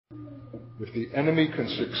if the enemy can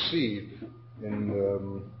succeed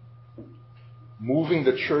in moving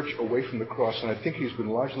the church away from the cross, and I think he's been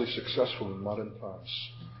largely successful in modern times,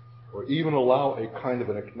 or even allow a kind of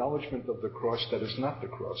an acknowledgement of the cross that is not the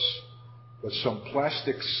cross, but some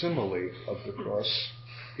plastic simile of the cross,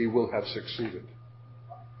 he will have succeeded.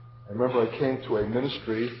 I remember I came to a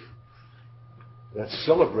ministry that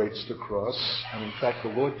celebrates the cross, and in fact the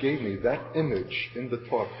Lord gave me that image in the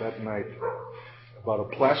talk that night about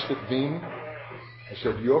a plastic beam. I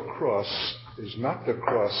said, your cross is not the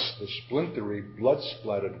cross, the splintery,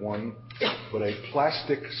 blood-splattered one, but a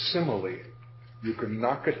plastic simile. You can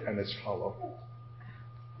knock it and it's hollow.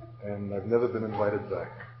 And I've never been invited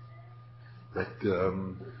back. But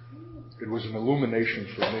it was an illumination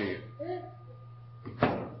for me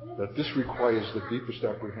that this requires the deepest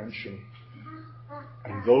apprehension.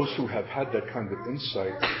 And those who have had that kind of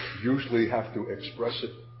insight usually have to express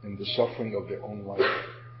it in the suffering of their own life.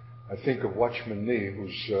 I think of Watchman Nee,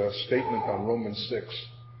 whose statement on Romans 6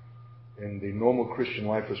 in the normal Christian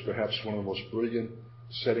life is perhaps one of the most brilliant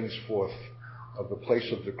settings forth of the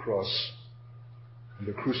place of the cross in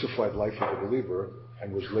the crucified life of the believer,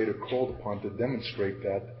 and was later called upon to demonstrate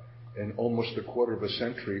that in almost a quarter of a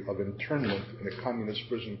century of internment in a communist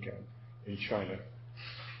prison camp in China.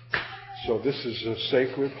 So this is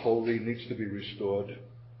sacred, holy, needs to be restored.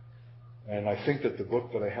 And I think that the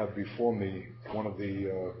book that I have before me, one of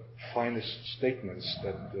the finest statements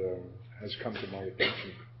that has come to my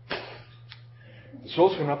attention. It's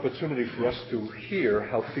also an opportunity for us to hear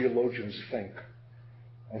how theologians think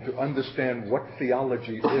and to understand what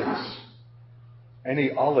theology is.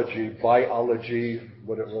 Any ology, biology,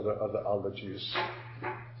 what are the other ologies?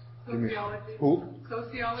 Sociology. Who?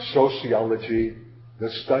 Sociology. Sociology,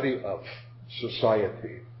 the study of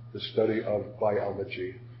society, the study of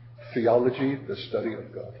biology. Theology, the study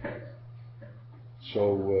of God.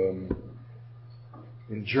 So,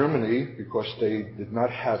 in Germany, because they did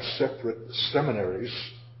not have separate seminaries,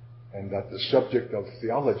 and that the subject of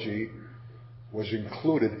theology was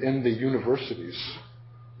included in the universities,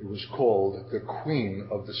 it was called the Queen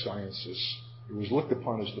of the Sciences. It was looked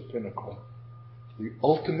upon as the pinnacle, the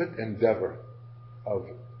ultimate endeavor of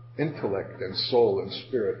intellect and soul and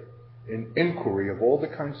spirit in inquiry of all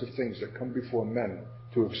the kinds of things that come before men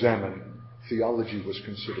to examine. Theology was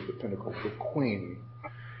considered the pinnacle, the queen,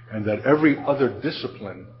 and that every other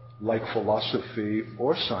discipline, like philosophy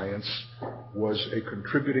or science, was a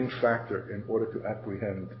contributing factor in order to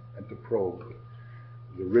apprehend and to probe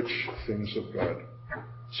the rich things of God.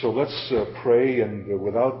 So let's pray, and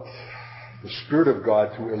without the Spirit of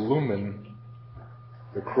God to illumine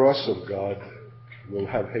the cross of God, we'll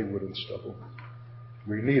have haywood and stubble.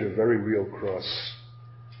 We need a very real cross.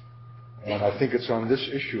 And I think it's on this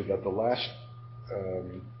issue that the last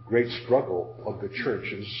great struggle of the church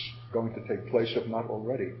is going to take place, if not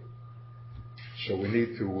already. So we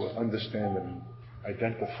need to understand and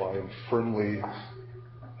identify and firmly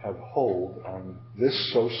have hold on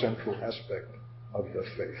this so central aspect of the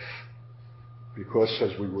faith. Because,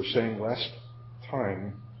 as we were saying last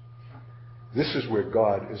time, this is where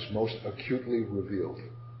God is most acutely revealed.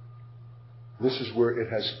 This is where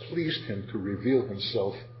it has pleased him to reveal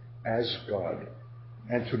himself as God.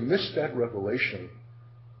 And to miss that revelation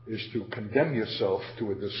is to condemn yourself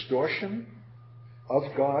to a distortion of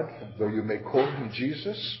God, though you may call him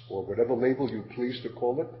Jesus, or whatever label you please to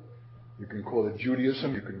call it. You can call it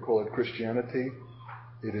Judaism, you can call it Christianity.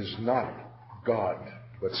 It is not God,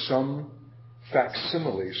 but some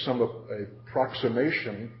facsimile, some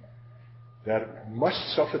approximation that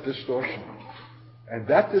must suffer distortion. And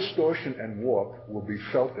that distortion and warp will be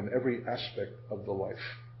felt in every aspect of the life.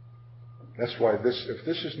 That's why if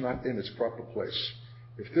this is not in its proper place,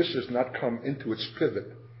 if this has not come into its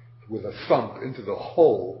pivot with a thump into the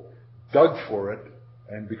hole, dug for it,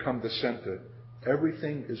 and become the center,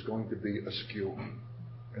 everything is going to be askew.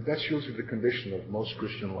 And that's usually the condition of most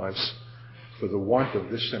Christian lives, for the want of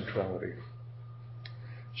this centrality.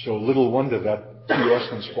 So little wonder that T.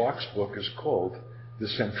 Austin Sparks' book is called The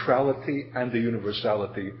Centrality and the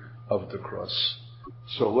Universality of the Cross.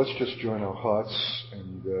 So let's just join our hearts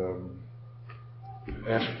and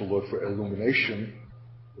ask the Lord for illumination,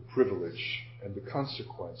 the privilege, and the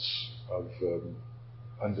consequence of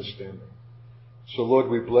understanding. So Lord,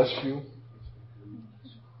 we bless you.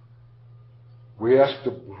 We ask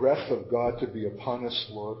the breath of God to be upon us,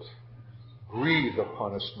 Lord. Breathe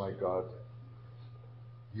upon us, my God.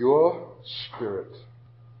 Your Spirit,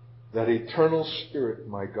 that eternal Spirit,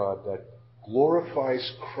 my God, that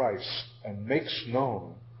glorifies Christ and makes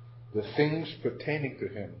known the things pertaining to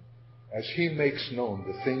him, as he makes known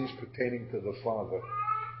the things pertaining to the Father.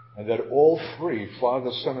 and that all three,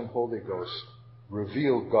 Father, Son, and Holy Ghost,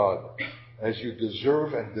 reveal God as you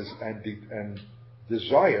deserve and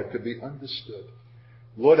desire to be understood.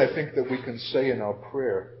 Lord, I think that we can say in our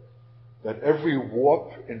prayer that every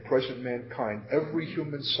warp in present mankind, every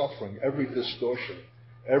human suffering, every distortion,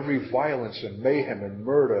 every violence and mayhem and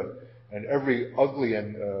murder, and every ugly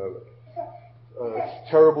and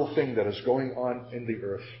terrible thing that is going on in the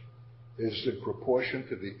earth is in proportion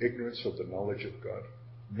to the ignorance of the knowledge of God.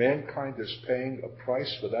 Mankind is paying a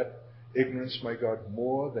price for that ignorance, my God,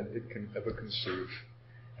 more than it can ever conceive.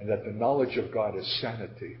 And that the knowledge of God is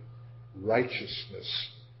sanity, righteousness,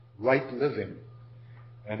 right living.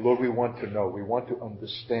 And Lord, we want to know, we want to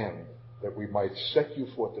understand, that we might set you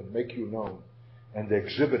forth and make you known and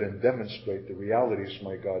exhibit and demonstrate the realities,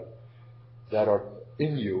 my God, that are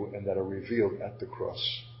in you and that are revealed at the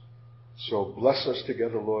cross. So bless us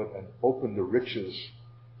together, Lord, and open the riches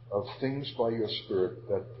of things by your Spirit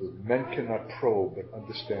that the men cannot probe and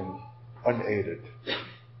understand unaided.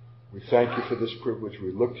 We thank you for this privilege.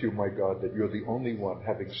 We look to you, my God, that you're the only one,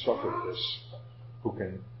 having suffered this, who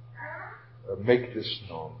can make this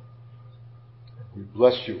known. We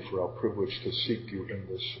bless you for our privilege to seek you in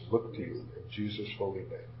this and look to you in Jesus' holy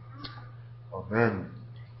name. Amen.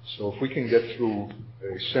 So if we can get through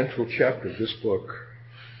a central chapter of this book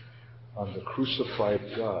on the crucified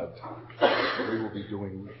God, we will be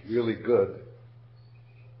doing really good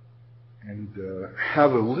and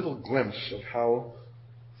have a little glimpse of how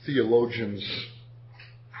theologians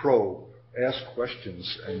probe, ask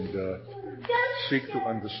questions, and seek to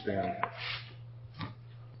understand.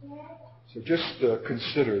 So just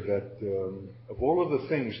consider that of all of the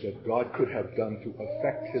things that God could have done to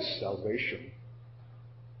affect his salvation,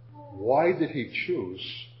 why did he choose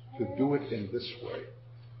to do it in this way?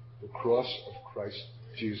 The cross of Christ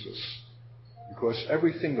Jesus. Because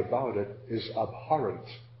everything about it is abhorrent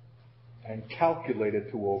and calculated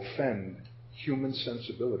to offend human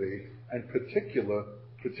sensibility, and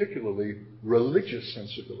particularly religious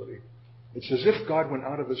sensibility. It's as if God went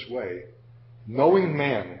out of his way, knowing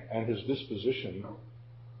man and his disposition,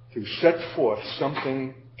 to set forth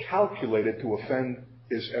something calculated to offend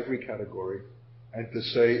his every category, and to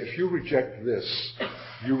say, if you reject this,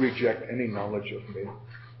 you reject any knowledge of me.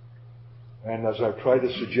 And as I've tried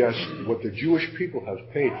to suggest, what the Jewish people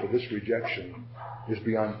have paid for this rejection is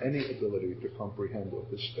beyond any ability to comprehend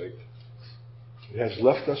at this state. It has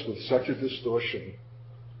left us with such a distortion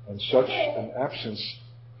and such an absence,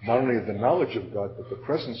 not only of the knowledge of God, but the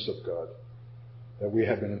presence of God, that we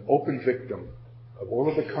have been an open victim of all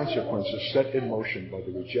of the consequences set in motion by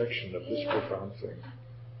the rejection of this profound thing.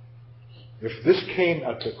 If this came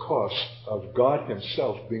at the cost of God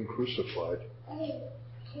himself being crucified,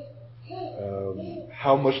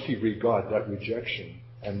 how must he regard that rejection?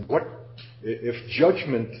 And what if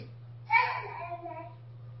judgment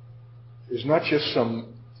is not just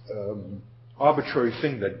some arbitrary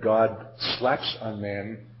thing that God slaps on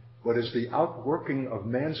man, but is the outworking of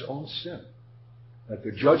man's own sin? That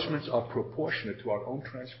the judgments are proportionate to our own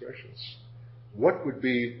transgressions. What would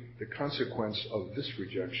be the consequence of this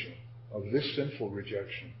rejection, of this sinful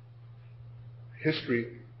rejection?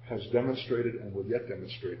 History has demonstrated and will yet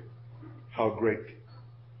demonstrate how great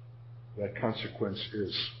that consequence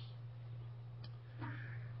is.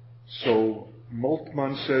 So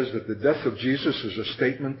Moltmann says that the death of Jesus is a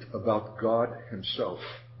statement about God himself.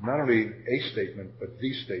 Not only a statement, but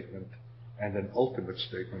the statement, and an ultimate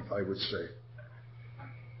statement, I would say.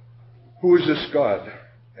 Who is this God?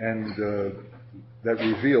 And that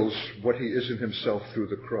reveals what he is in himself through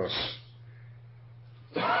the cross.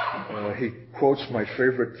 He quotes my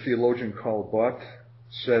favorite theologian, Karl Barth,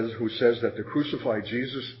 who says that the crucified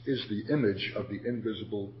Jesus is the image of the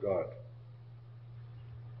invisible God.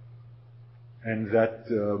 And that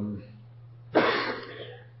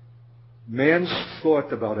man's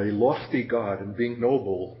thought about a lofty God and being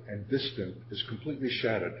noble and distant is completely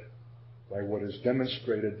shattered by what is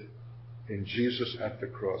demonstrated in Jesus at the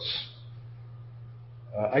cross.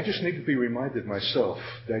 I just need to be reminded myself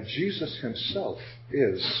that Jesus himself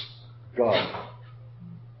is God,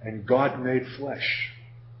 and God made flesh,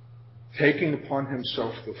 taking upon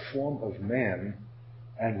himself the form of man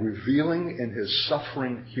and revealing in his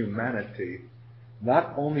suffering humanity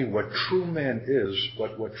not only what true man is,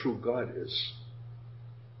 but what true God is.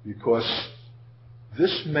 Because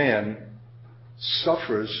this man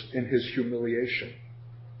suffers in his humiliation,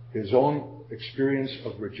 his own experience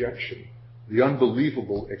of rejection, the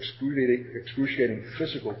unbelievable, excruciating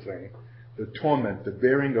physical thing, the torment, the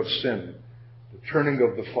bearing of sin, the turning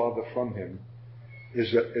of the Father from him,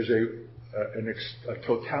 is a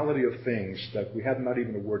totality of things that we have not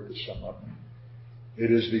even a word to sum up. It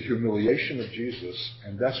is the humiliation of Jesus,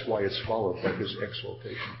 and that's why it's followed by his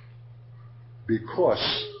exaltation.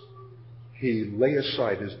 Because he lay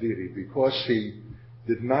aside his deity, because he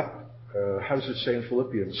did not, how does it say in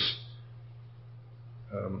Philippians,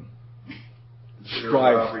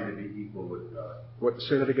 strive. Robbery to be equal with God. What?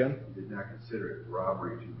 Say that again? He did not consider it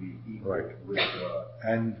robbery to be equal with God.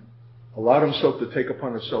 And allowed himself to take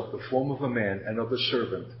upon himself the form of a man and of a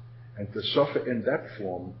servant, and to suffer in that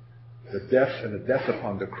form the death and the death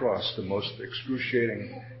upon the cross, the most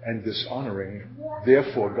excruciating and dishonoring.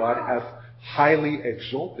 Therefore God hath highly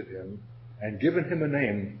exalted him and given him a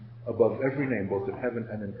name above every name, both in heaven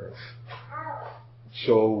and in earth.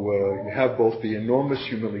 So you have both the enormous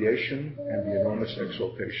humiliation and the enormous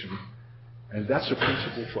exaltation. And that's a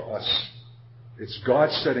principle for us. It's God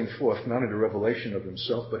setting forth not only the revelation of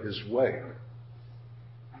himself, but his way.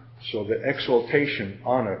 So the exaltation,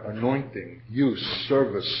 honor, anointing, use,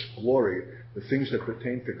 service, glory, the things that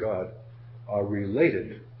pertain to God are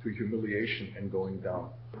related to humiliation and going down.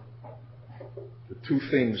 The two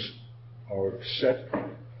things are set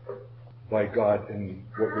by God in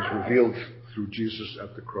what was revealed through Jesus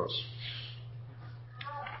at the cross.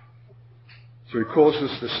 So he calls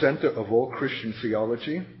this the center of all Christian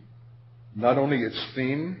theology, not only its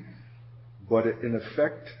theme, but in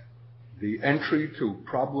effect, the entry to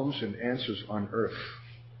problems and answers on earth.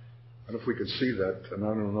 I don't know if we can see that, and I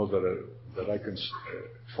don't know that I can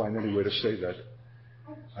find any way to say that.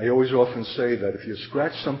 I always often say that if you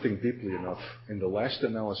scratch something deeply enough, in the last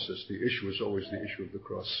analysis, the issue is always the issue of the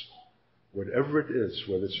cross. Whatever it is,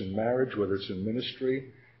 whether it's in marriage, whether it's in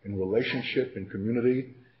ministry, in relationship, in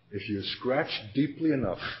community, if you scratch deeply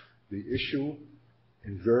enough, the issue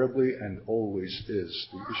invariably and always is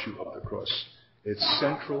the issue of the cross. It's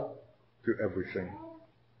central to everything.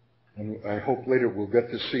 And I hope later we'll get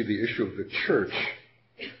to see the issue of the church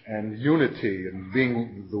and unity and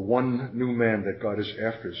being the one new man that God is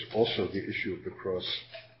after is also the issue of the cross.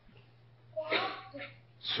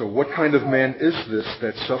 So what kind of man is this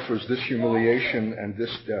that suffers this humiliation and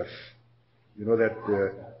this death? You know that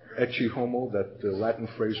ecce homo, that Latin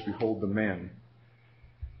phrase, behold the man.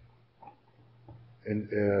 And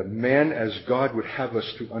man as God would have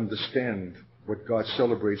us to understand what God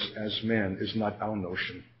celebrates as man is not our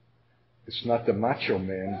notion. It's not the macho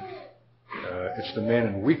man. It's the man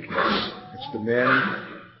in weakness. It's the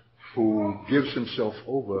man who gives himself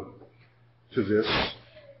over to this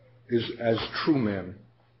is as true man.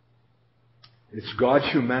 It's God's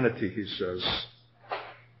humanity, he says,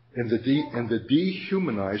 in the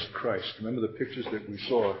dehumanized Christ. Remember the pictures that we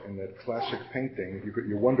saw in that classic painting?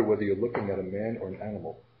 You wonder whether you're looking at a man or an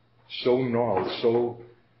animal. So gnarled, so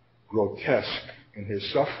grotesque in his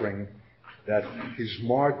suffering that he's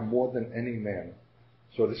marred more than any man.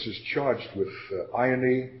 So this is charged with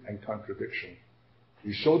irony and contradiction.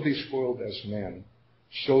 He's so despoiled as man,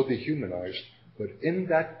 so dehumanized, but in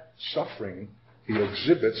that suffering he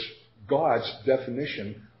exhibits God's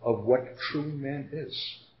definition of what true man is.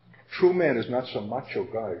 True man is not some macho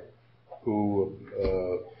guy who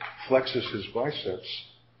flexes his biceps,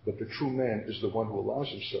 but the true man is the one who allows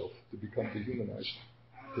himself to become dehumanized,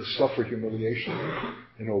 to suffer humiliation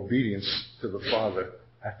in obedience to the Father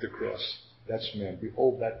at the cross. That's man.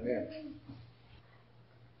 Behold that man.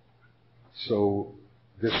 So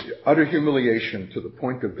this utter humiliation to the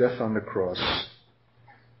point of death on the cross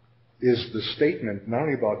is the statement not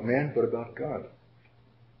only about man, but about God.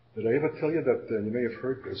 Did I ever tell you that, you may have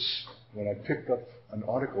heard this, when I picked up an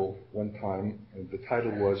article one time, and the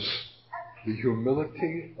title was The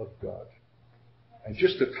Humility of God. And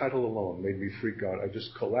just the title alone made me freak out. I just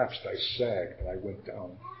collapsed, I sagged, and I went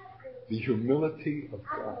down. The humility of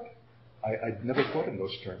God. I'd never thought in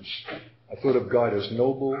those terms. I thought of God as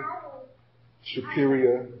noble,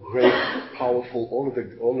 superior, great, powerful,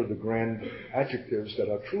 all of the grand adjectives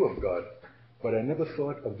that are true of God. But I never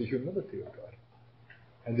thought of the humility of God.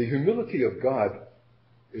 And the humility of God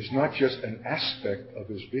is not just an aspect of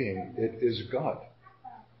his being, it is God.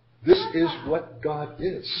 This is what God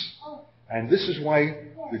is. And this is why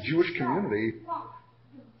the Jewish community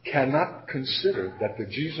cannot consider that the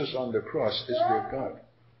Jesus on the cross is their God,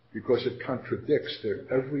 because it contradicts their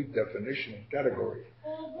every definition and category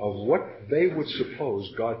of what they would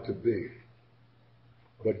suppose God to be.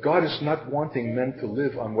 But God is not wanting men to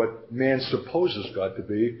live on what man supposes God to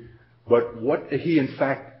be, but what he in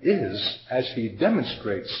fact is as he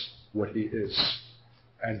demonstrates what he is.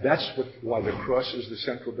 And that's why the cross is the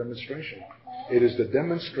central demonstration. It is the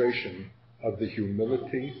demonstration of the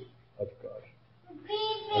humility of God.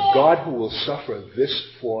 A God who will suffer this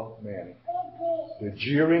for man. The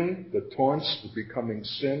jeering, the taunts, the becoming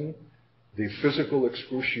sin, the physical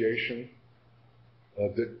excruciation,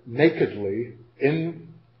 nakedly in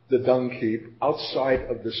the dung heap outside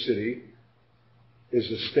of the city is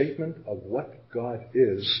a statement of what God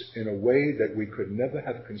is in a way that we could never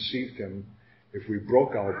have conceived him if we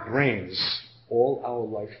broke our brains all our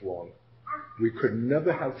life long. We could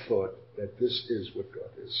never have thought that this is what God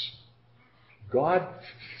is. God,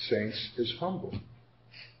 saints, is humble.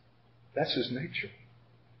 That's his nature.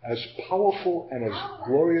 As powerful and as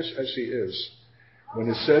glorious as he is, when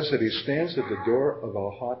it says that he stands at the door of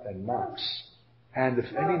our heart and knocks, and if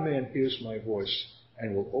any man hears my voice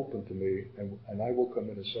and will open to me, and I will come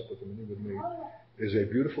in and sup with him and he with me, is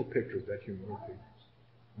a beautiful picture of that humility.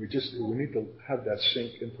 We need to have that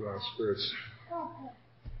sink into our spirits.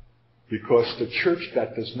 Because the church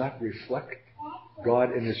that does not reflect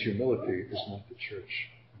God in his humility is not the church.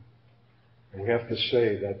 And we have to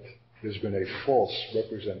say that there's been a false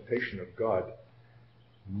representation of God,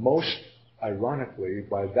 most ironically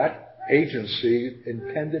by that agency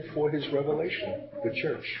intended for his revelation, the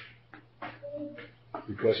church.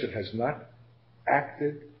 Because it has not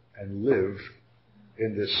acted and lived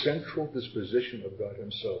in the central disposition of God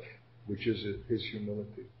himself, which is his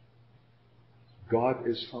humility. God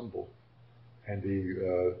is humble. And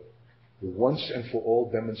the once and for all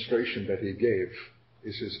demonstration that he gave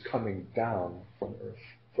is his coming down from earth,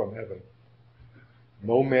 from heaven.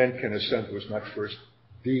 No man can ascend who is not first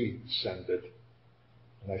descended.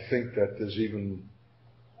 And I think that there's even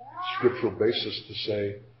scriptural basis to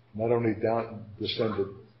say not only descended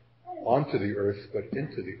onto the earth, but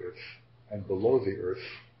into the earth and below the earth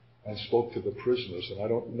and spoke to the prisoners. And I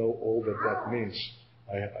don't know all that means.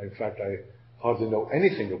 In fact, I hardly know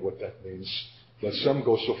anything of what that means. But some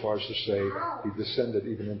go so far as to say he descended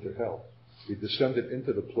even into hell. He descended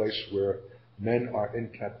into the place where men are in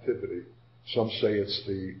captivity. Some say it's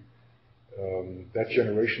that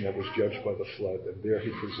generation that was judged by the flood, and there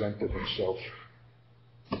he presented himself.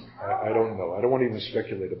 I don't know. I don't want to even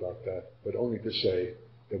speculate about that, but only to say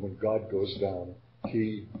that when God goes down,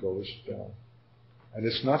 he goes down. And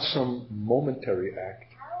it's not some momentary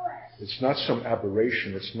act. It's not some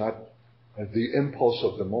aberration. It's not the impulse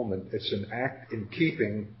of the moment. It's an act in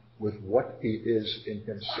keeping with what he is in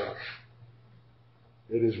himself.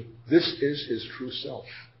 This is his true self.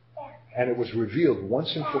 And it was revealed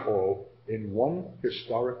once and for all in one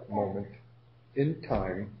historic moment in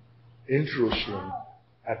time in Jerusalem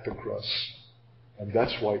at the cross. And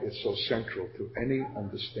that's why it's so central to any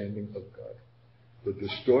understanding of God. The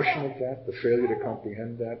distortion of that, the failure to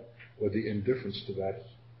comprehend that, or the indifference to that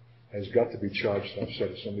has got to be charged, I've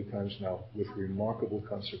said it so many times now, with remarkable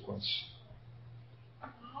consequence.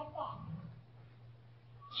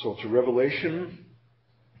 So it's a revelation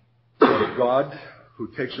of God who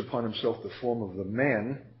takes upon himself the form of the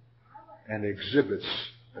man and exhibits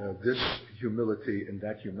this humility and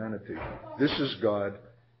that humanity. This is God,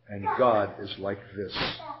 and God is like this.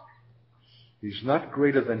 He's not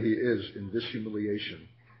greater than he is in this humiliation.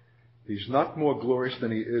 He's not more glorious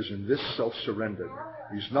than he is in this self-surrender.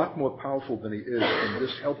 He's not more powerful than he is in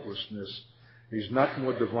this helplessness. He's not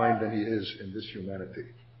more divine than he is in this humanity.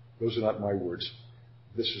 Those are not my words.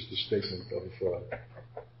 This is the statement of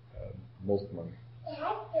Moltmann.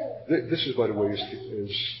 This is, by the way,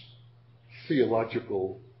 is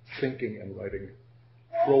theological thinking and writing,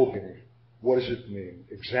 probing. What does it mean?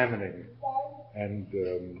 Examining and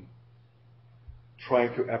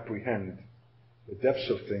trying to apprehend the depths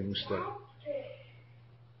of things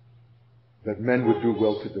that men would do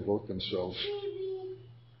well to devote themselves.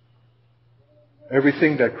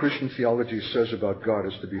 Everything that Christian theology says about God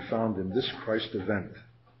is to be found in this Christ event.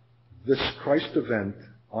 This Christ event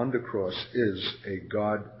on the cross is a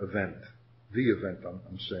God event. The event,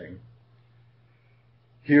 I'm saying.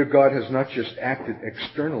 Here God has not just acted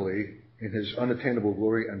externally in his unattainable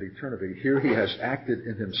glory and eternity. Here he has acted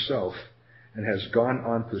in himself and has gone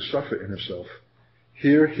on to suffer in himself.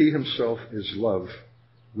 Here he himself is love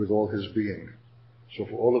with all his being. So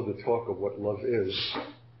for all of the talk of what love is,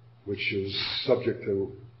 which is subject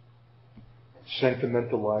to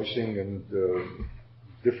sentimentalizing and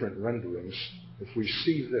different renderings, if we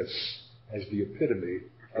see this as the epitome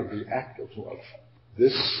of the act of love,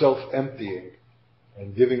 this self-emptying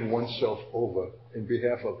and giving oneself over in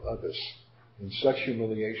behalf of others in such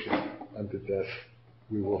humiliation unto death,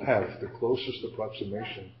 we will have the closest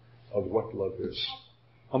approximation of what love is.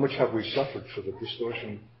 How much have we suffered for the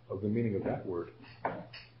distortion of the meaning of that word?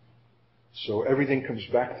 So everything comes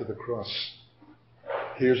back to the cross.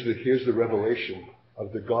 Here's the revelation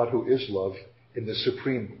of the God who is love in the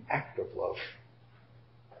supreme act of love.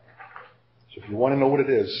 So if you want to know what it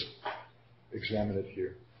is, examine it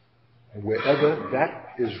here. And wherever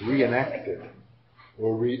that is reenacted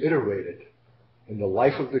or reiterated, in the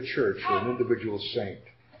life of the church or an individual saint,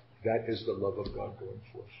 that is the love of God going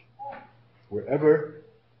forth. Wherever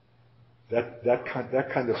that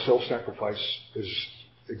kind of self-sacrifice is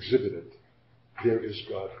exhibited, there is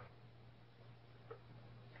God.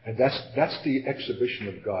 And that's the exhibition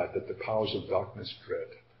of God that the powers of darkness dread.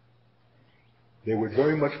 They would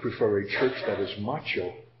very much prefer a church that is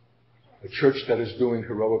macho, a church that is doing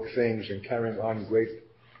heroic things and carrying on great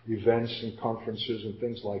events and conferences and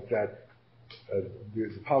things like that. The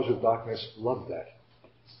powers of darkness love that.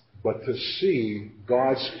 But to see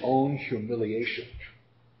God's own humiliation,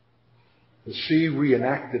 to see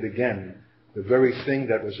reenacted again the very thing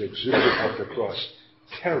that was exhibited at the cross,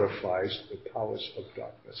 terrifies the powers of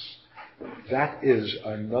darkness. That is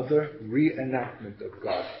another reenactment of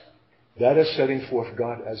God. That is setting forth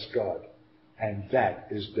God as God. And that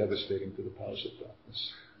is devastating to the powers of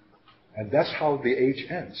darkness. And that's how the age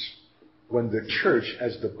ends. When the church,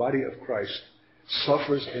 as the body of Christ,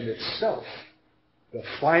 suffers in itself the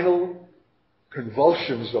final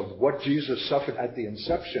convulsions of what Jesus suffered at the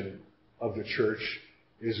inception of the church,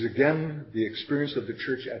 is again the experience of the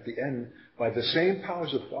church at the end by the same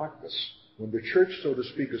powers of darkness. When the church, so to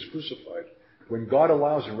speak, is crucified, when God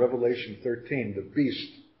allows in Revelation 13 the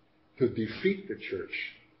beast to defeat the church,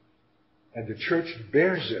 and the church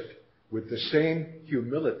bears it with the same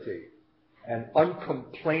humility and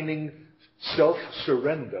uncomplaining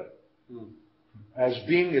self-surrender as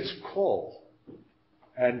being its call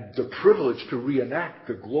and the privilege to reenact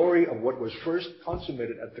the glory of what was first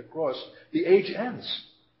consummated at the cross, the age ends.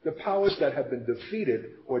 The powers that have been defeated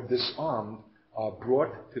or disarmed are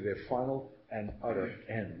brought to their final and utter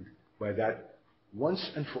end by that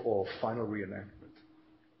once and for all final reenactment.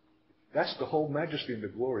 That's the whole majesty and the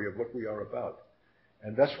glory of what we are about.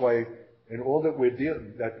 And that's why in all that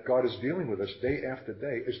that God is dealing with us day after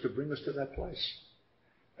day is to bring us to that place.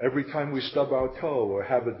 Every time we stub our toe or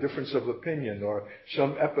have a difference of opinion or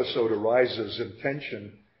some episode arises in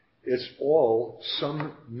tension, it's all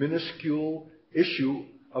some minuscule issue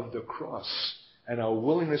of the cross and our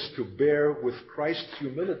willingness to bear with Christ's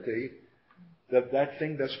humility that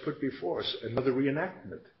thing that's put before us, another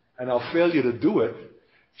reenactment. And our failure to do it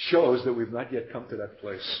shows that we've not yet come to that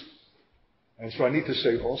place. And so I need to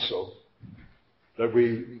say also that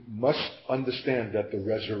we must understand that the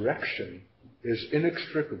resurrection is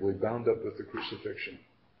inextricably bound up with the crucifixion.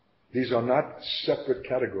 These are not separate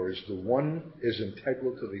categories. The one is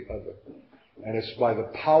integral to the other. And it's by the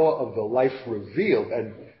power of the life revealed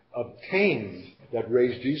and obtained that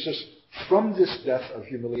raised Jesus from this death of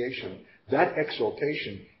humiliation. That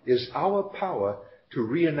exaltation is our power to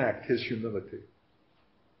reenact his humility.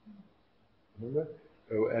 Remember?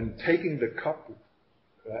 And taking the cup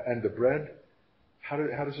and the bread, how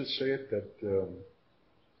does it say it?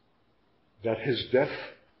 That his death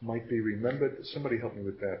might be remembered. Somebody help me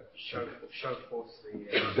with that. Show forth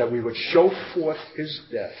that we would show forth his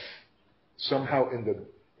death somehow in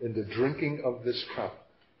the drinking of this cup.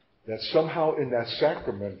 That somehow in that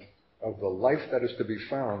sacrament of the life that is to be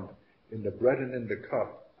found in the bread and in the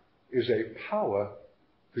cup is a power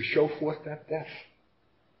to show forth that death.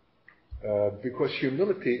 Because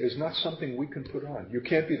humility is not something we can put on. You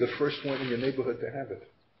can't be the first one in your neighborhood to have it.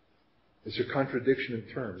 It's a contradiction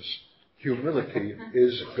in terms. Humility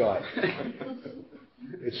is God.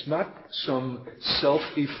 It's not some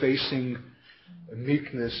self-effacing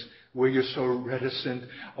meekness where you're so reticent.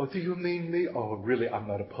 Oh, do you mean me? Oh, really, I'm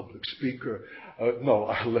not a public speaker.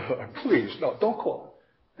 No, please, no, don't call.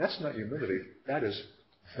 That's not humility. That is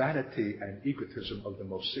vanity and egotism of the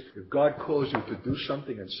most sick. If God calls you to do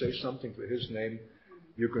something and say something for his name,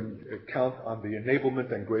 you can count on the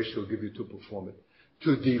enablement and grace he'll give you to perform it.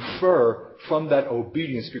 To defer from that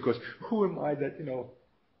obedience, because who am I that,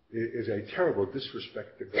 is a terrible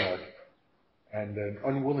disrespect to God and an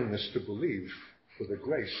unwillingness to believe for the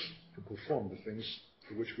grace to perform the things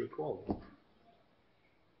to which we're called.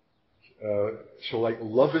 So like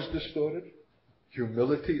love is distorted,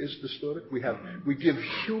 humility is distorted. We give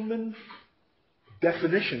human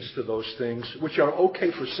definitions to those things which are okay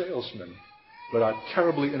for salesmen, but are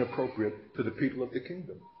terribly inappropriate to the people of the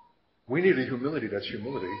kingdom. We need a humility that's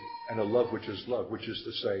humility and a love which is love, which is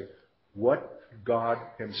to say what God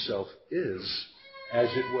himself is as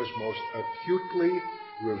it was most acutely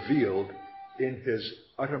revealed in his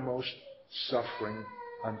uttermost suffering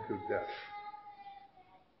unto death.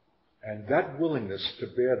 And that willingness to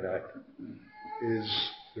bear that is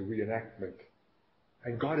the reenactment.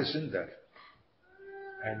 And God is in that.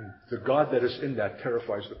 And the God that is in that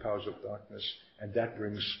terrifies the powers of darkness. And that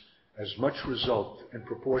brings as much result in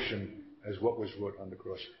proportion as what was wrought on the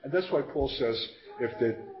cross. And that's why Paul says,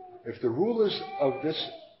 if the rulers of this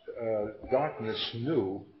darkness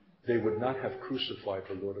knew, they would not have crucified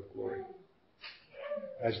the Lord of glory.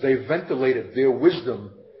 As they ventilated their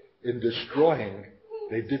wisdom in destroying,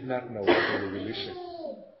 they did not know what they were releasing,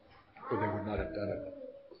 or they would not have done it.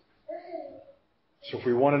 So if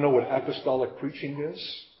we want to know what apostolic preaching is,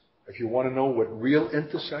 if you want to know what real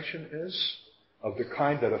intercession is, of the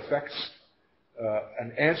kind that affects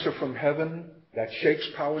an answer from heaven, that shakes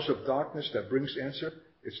powers of darkness, that brings answer,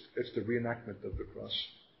 it's the reenactment of the cross.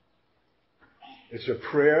 It's a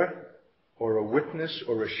prayer or a witness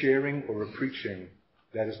or a sharing or a preaching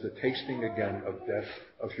that is the tasting again of death,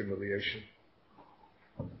 of humiliation.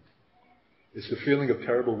 It's the feeling of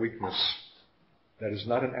terrible weakness that is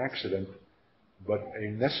not an accident, but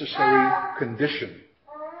a necessary condition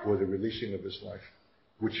for the releasing of his life,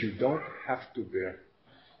 which you don't have to bear.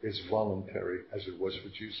 It's voluntary, as it was for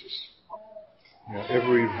Jesus. You know,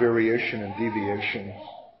 every variation and deviation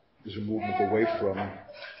is a movement away from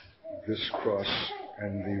this cross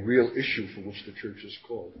and the real issue for which the church is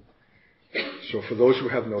called. So for those who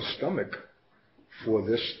have no stomach for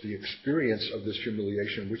this, the experience of this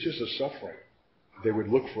humiliation, which is a suffering, they would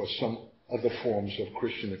look for some other forms of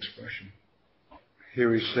Christian expression.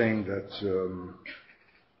 Here he's saying that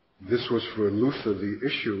this was for Luther the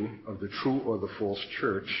issue of the true or the false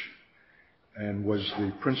church, and was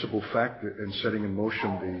the principal factor in setting in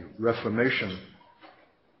motion the Reformation,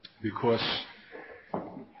 because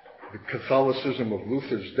the Catholicism of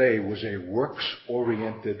Luther's day was a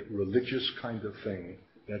works-oriented religious kind of thing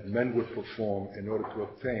that men would perform in order to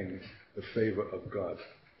obtain the favor of God.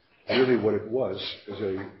 Really what it was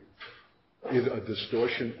is either a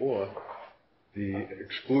distortion or the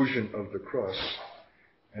exclusion of the cross,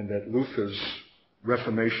 and that Luther's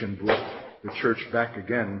Reformation brought the church back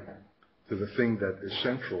again to the thing that is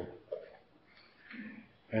central.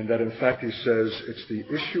 And that in fact he says it's the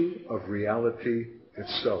issue of reality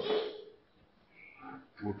itself.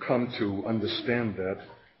 We'll come to understand that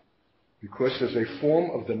because there's a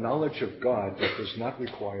form of the knowledge of God that does not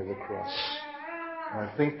require the cross. And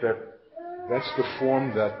I think that that's the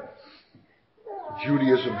form that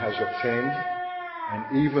Judaism has obtained,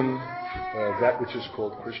 and even that which is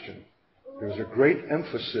called Christian. There's a great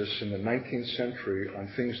emphasis in the 19th century on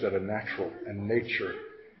things that are natural and nature,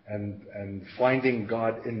 and finding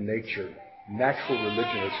God in nature. Natural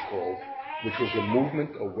religion it's called, which was a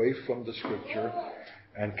movement away from the Scripture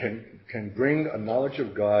and can bring a knowledge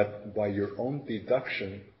of God by your own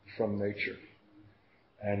deduction from nature.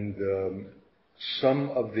 And some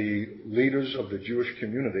of the leaders of the Jewish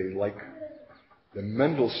community, like the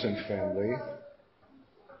Mendelssohn family,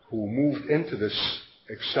 who moved into this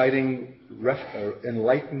exciting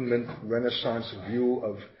Enlightenment Renaissance view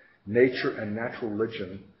of nature and natural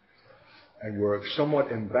religion, and were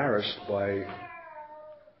somewhat embarrassed by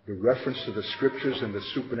the reference to the Scriptures and the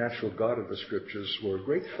supernatural God of the Scriptures, were a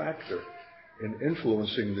great factor in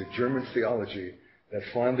influencing the German theology that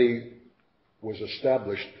finally was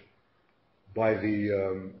established by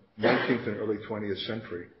the 19th and early 20th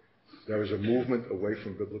century. There was a movement away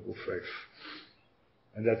from biblical faith.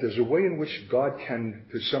 And that there's a way in which God can,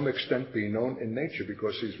 to some extent, be known in nature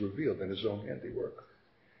because he's revealed in his own handiwork.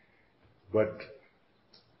 But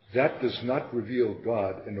that does not reveal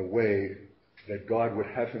God in a way that God would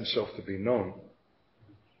have himself to be known.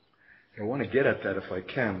 I want to get at that if I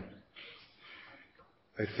can.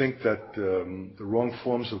 I think that the wrong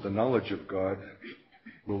forms of the knowledge of God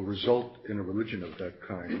will result in a religion of that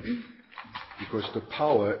kind, because the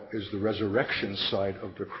power is the resurrection side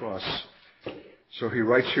of the cross. So he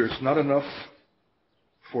writes here, it's not enough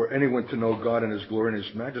for anyone to know God in his glory and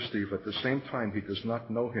his majesty, if at the same time he does not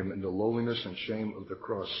know him in the lowliness and shame of the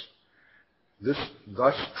cross. Thus,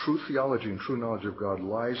 true theology and true knowledge of God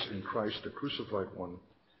lies in Christ, the crucified one.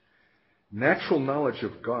 Natural knowledge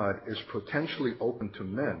of God is potentially open to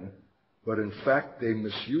men, but in fact they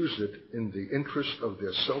misuse it in the interest of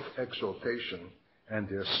their self-exaltation and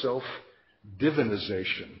their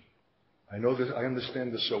self-divinization. I know this, I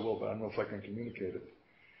understand this so well, but I don't know if I can communicate it.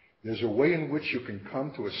 There's a way in which you can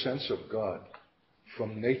come to a sense of God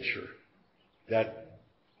from nature that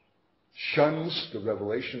shuns the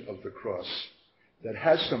revelation of the cross, that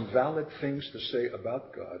has some valid things to say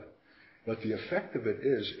about God, but the effect of it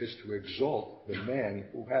is to exalt the man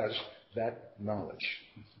who has that knowledge.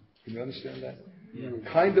 Can you understand that? Yeah. The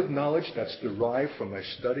kind of knowledge that's derived from a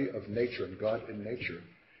study of nature and God in nature,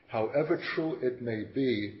 however true it may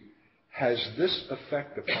be, has this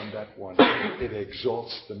effect upon that one. It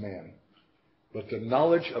exalts the man. But the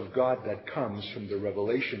knowledge of God that comes from the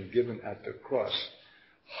revelation given at the cross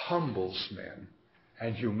humbles man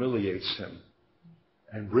and humiliates him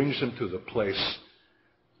and brings him to the place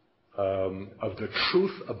of the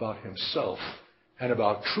truth about himself and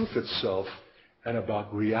about truth itself and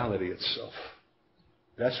about reality itself.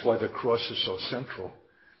 That's why the cross is so central.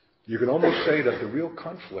 You can almost say that the real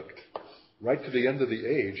conflict, right to the end of the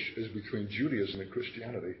age, is between Judaism and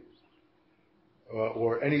Christianity,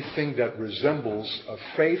 or anything that resembles a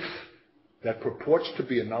faith that purports to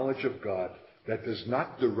be a knowledge of God that does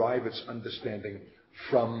not derive its understanding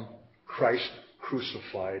from Christ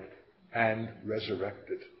crucified and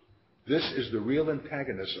resurrected. This is the real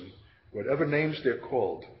antagonism, whatever names they're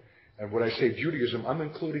called. And when I say Judaism, I'm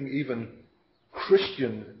including even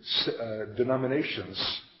Christian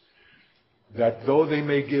denominations that though they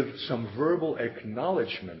may give some verbal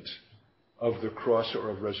acknowledgement of the cross or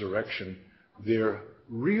of resurrection, their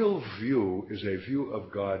real view is a view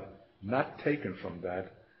of God not taken from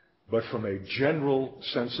that, but from a general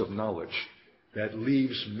sense of knowledge that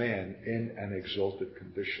leaves man in an exalted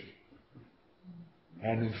condition.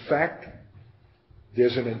 And in fact,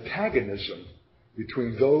 there's an antagonism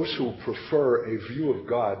between those who prefer a view of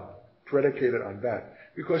God predicated on that,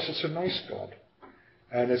 because it's a nice God,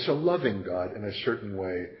 and it's a loving God in a certain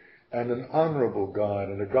way, and an honorable God,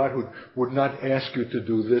 and a God who would not ask you to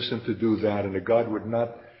do this and to do that, and a God would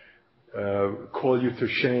not call you to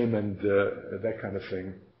shame and that kind of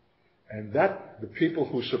thing. And that, the people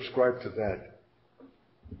who subscribe to that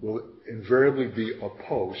will invariably be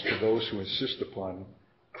opposed to those who insist upon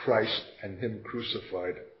Christ and Him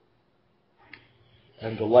crucified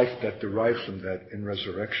and the life that derives from that in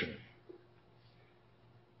resurrection.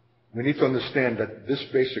 We need to understand that this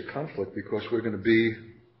basic conflict, because we're going to be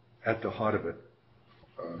at the heart of it.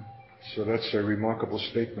 So that's a remarkable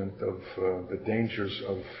statement of the dangers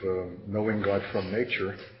of knowing God from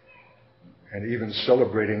nature and even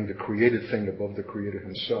celebrating the created thing above the Creator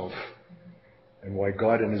Himself, and why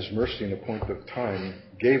God in His mercy in a point of time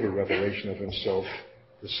gave a revelation of Himself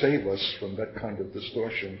to save us from that kind of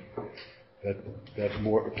distortion that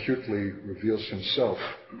more acutely reveals Himself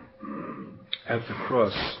at the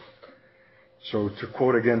cross. So to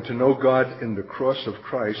quote again, to know God in the cross of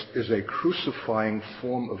Christ is a crucifying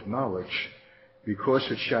form of knowledge, because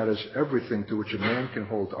it shatters everything to which a man can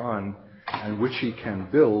hold on and which he can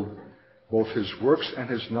build, both his works and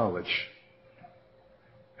his knowledge,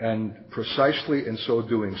 and precisely in so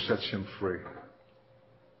doing sets him free.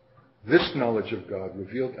 This knowledge of God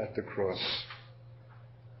revealed at the cross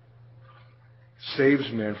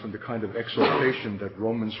saves man from the kind of exaltation that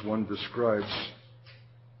Romans 1 describes,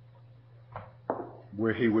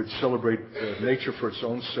 where he would celebrate nature for its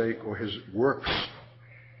own sake or his works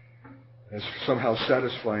as somehow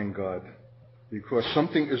satisfying God, because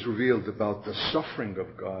something is revealed about the suffering of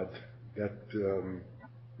God that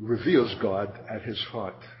reveals God at His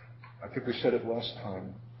heart. I think we said it last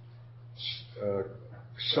time.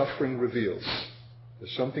 Suffering reveals.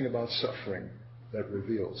 There's something about suffering that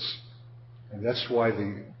reveals. And that's why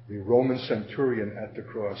the Roman centurion at the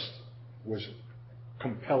cross was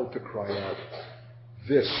compelled to cry out,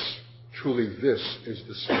 "This, truly this is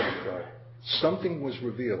the Son of God." Something was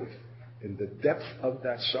revealed in the depth of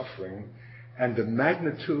that suffering and the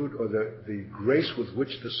magnitude or the grace with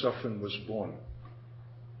which the suffering was borne.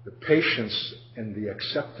 The patience and the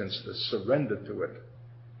acceptance, the surrender to it.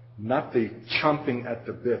 Not the chomping at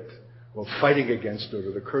the bit or fighting against it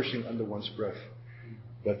or the cursing under one's breath.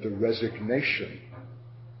 But the resignation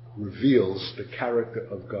reveals the character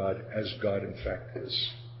of God as God in fact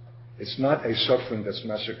is. It's not a suffering that's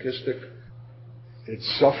masochistic.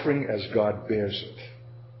 It's suffering as God bears it.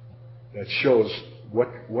 That shows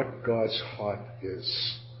what God's heart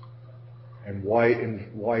is. And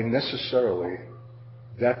why necessarily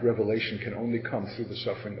that revelation can only come through the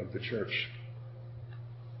suffering of the church.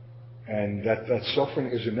 And that suffering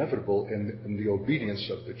is inevitable in the obedience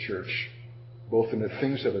of the church, both in the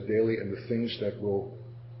things that are daily and the things that will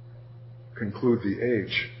conclude the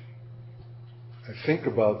age. I think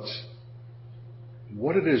about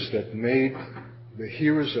what it is that made the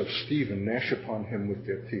hearers of Stephen gnash upon him with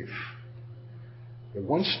their teeth. The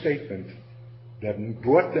one statement that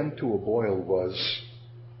brought them to a boil was,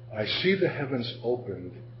 "I see the heavens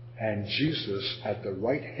opened and Jesus at the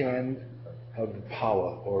right hand of the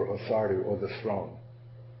power or authority or the throne."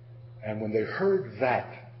 And when they heard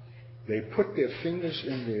that, they put their fingers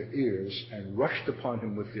in their ears and rushed upon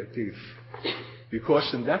him with their teeth.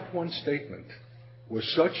 Because in that one statement was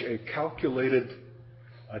such a calculated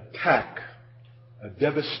attack, a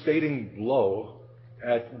devastating blow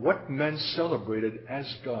at what men celebrated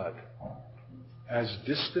as God, as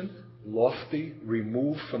distant, lofty,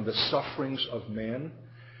 removed from the sufferings of man,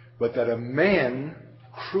 but that a man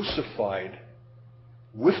crucified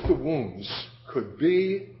with the wounds could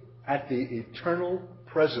be at the eternal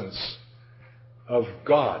presence of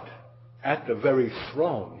God at the very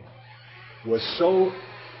throne was so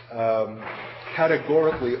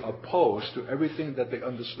categorically opposed to everything that they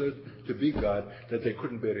understood to be God that they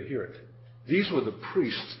couldn't bear to hear it. These were the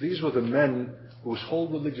priests. These were the men whose whole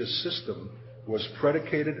religious system was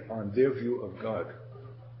predicated on their view of God.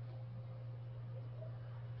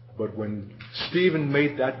 But when Stephen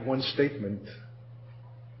made that one statement,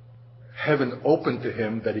 heaven opened to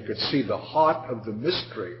him that he could see the heart of the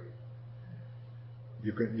mystery.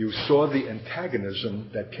 You saw the antagonism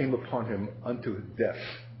that came upon him unto death.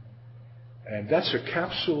 And that's a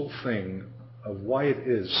capsule thing of why it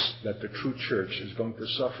is that the true church is going to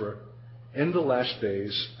suffer in the last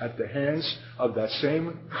days at the hands of that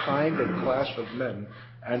same kind and class of men,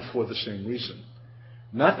 and for the same reason.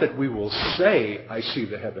 Not that we will say, I see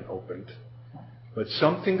the heaven opened, but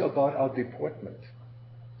something about our deportment,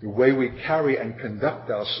 the way we carry and conduct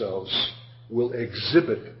ourselves, will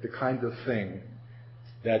exhibit the kind of thing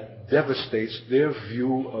that devastates their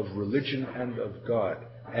view of religion and of God,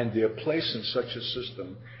 and their place in such a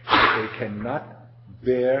system that they cannot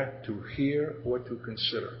bear to hear or to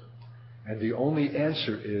consider. And the only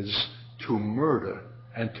answer is to murder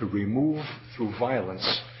and to remove through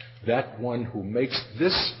violence that one who makes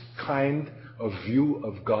this kind of view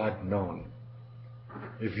of God known.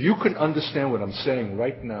 If you can understand what I'm saying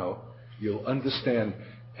right now, you'll understand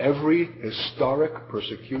every historic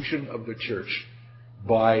persecution of the church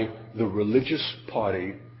by the religious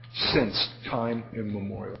party since time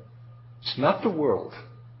immemorial. It's not the world.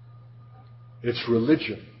 It's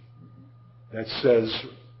religion that says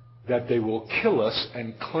that they will kill us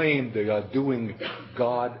and claim they are doing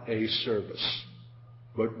God a service.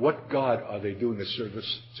 But what God are they doing a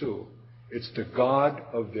service to? It's the God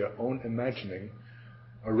of their own imagining,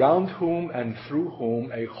 around whom and through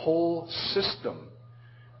whom a whole system,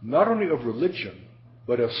 not only of religion,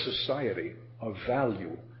 but of society, of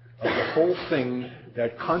value, of the whole thing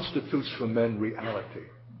that constitutes for men reality,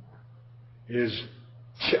 is,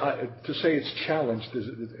 to say it's challenged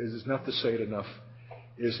is not to say it enough,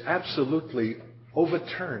 is absolutely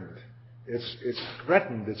overturned. It's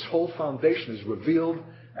threatened. Its whole foundation is revealed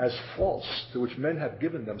as false, to which men have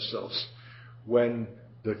given themselves, when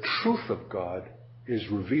the truth of God is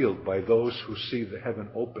revealed by those who see the heaven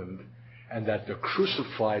opened, and that the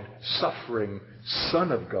crucified, suffering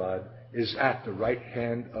Son of God is at the right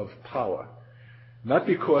hand of power. Not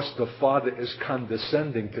because the Father is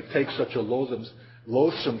condescending to take such a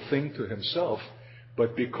loathsome thing to himself,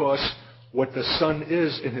 but because what the Son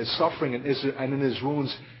is in his suffering and in his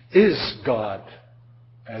wounds is God,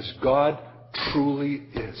 as God truly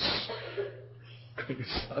is. Can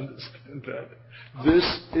you understand that?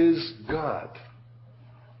 This is God.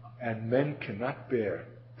 And men cannot bear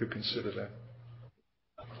to consider that.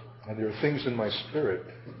 And there are things in my spirit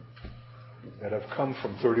that have come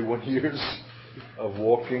from 31 years of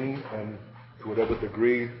walking, and to whatever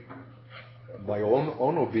degree my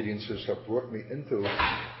own obediences have brought me into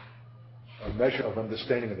a measure of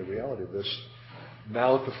understanding of the reality of this,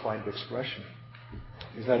 now to find expression.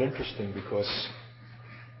 Isn't that interesting? Because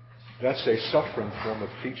that's a suffering form of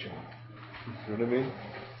teaching. You know what I mean?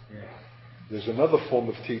 Yeah. There's another form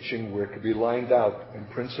of teaching where it could be lined out in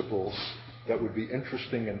principles that would be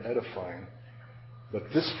interesting and edifying. But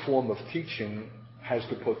this form of teaching has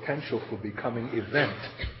the potential for becoming event.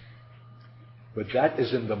 But that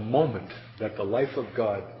is in the moment that the life of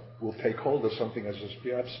God will take hold of something, as is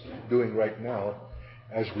perhaps doing right now,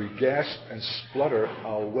 as we gasp and splutter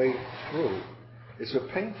our way through. It's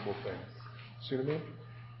a painful thing. See what I mean?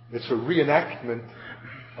 It's a reenactment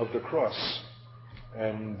of the cross.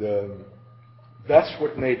 And that's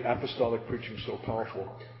what made apostolic preaching so powerful.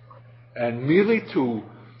 And merely to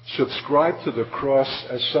subscribe to the cross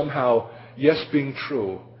as somehow, yes, being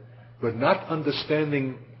true, but not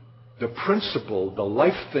understanding the principle, the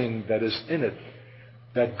life thing that is in it,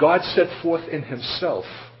 that God set forth in himself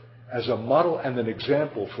as a model and an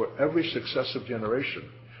example for every successive generation,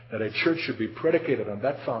 that a church should be predicated on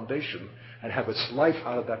that foundation and have its life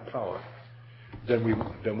out of that power, then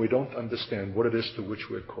we don't understand what it is to which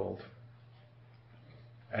we're called.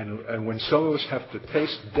 And when some of us have to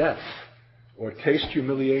taste death, or taste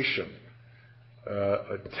humiliation,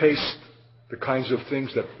 taste the kinds of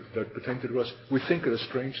things that pertain to us, we think it a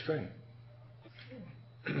strange thing.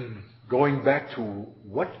 Going back to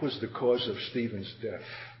what was the cause of Stephen's death,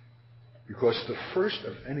 because the first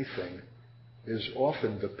of anything is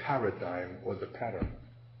often the paradigm or the pattern.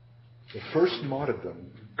 The first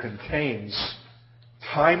martyrdom contains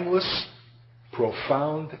timeless,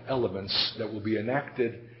 profound elements that will be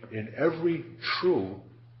enacted in every true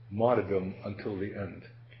martyrdom until the end.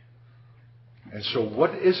 And so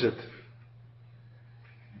what is it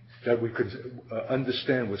that we could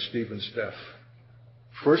understand with Stephen's death?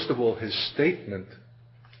 First of all, his statement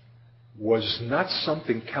was not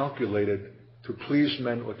something calculated to please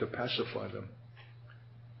men or to pacify them.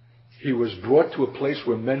 He was brought to a place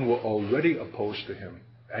where men were already opposed to him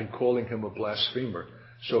and calling him a blasphemer.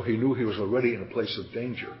 So he knew he was already in a place of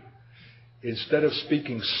danger. Instead of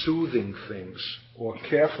speaking soothing things or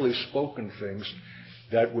carefully spoken things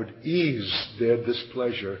that would ease their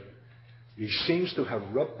displeasure, he seems to have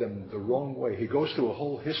rubbed them the wrong way. He goes through a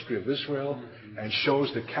whole history of Israel and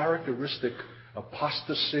shows the characteristic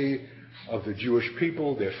apostasy of the Jewish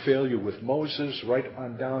people, their failure with Moses, right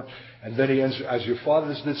on down. And then he ends, as your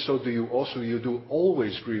fathers did, so do you also. You do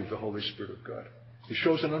always grieve the Holy Spirit of God. He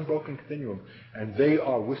shows an unbroken continuum. And they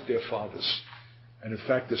are with their fathers. And in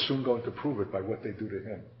fact, they're soon going to prove it by what they do to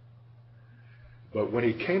him. But when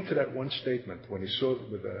he came to that one statement, when he saw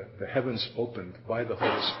the heavens opened by the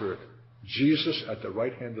Holy Spirit, Jesus at the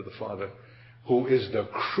right hand of the Father, who is the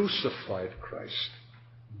crucified Christ,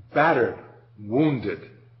 battered, wounded,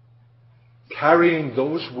 carrying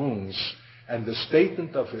those wounds and the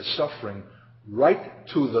statement of his suffering right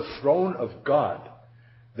to the throne of God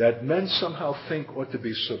that men somehow think ought to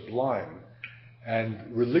be sublime and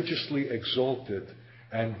religiously exalted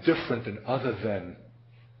and different and other than.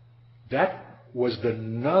 That was the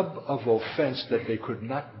nub of offense that they could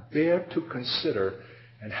not bear to consider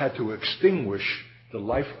and had to extinguish the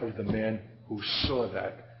life of the man who saw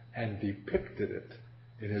that and depicted it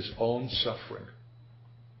in his own suffering.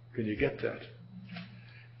 Can you get that?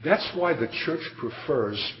 That's why the church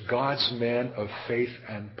prefers God's man of faith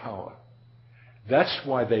and power. That's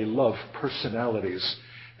why they love personalities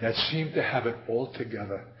that seem to have it all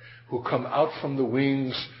together, who come out from the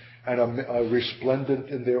wings and are resplendent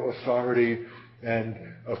in their authority. And,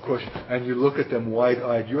 of course, and you look at them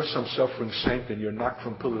wide-eyed. You're some suffering saint and you're knocked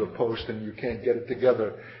from pillar to post and you can't get it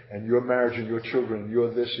together. And your marriage and your children, and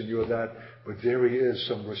you're this and you're that. But there he is,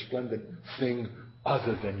 some resplendent thing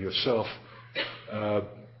other than yourself.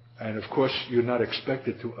 And, of course, you're not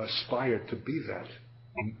expected to aspire to be that.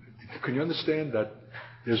 Can you understand that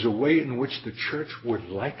there's a way in which the church would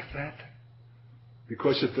like that?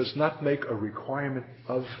 Because it does not make a requirement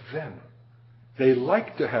of them. They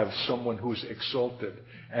like to have someone who's exalted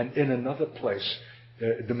and in another place,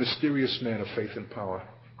 the mysterious man of faith and power.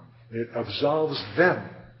 It absolves them.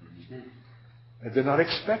 And they're not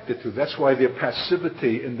expected to. That's why their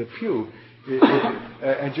passivity in the pew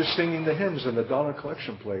and just singing the hymns and the dollar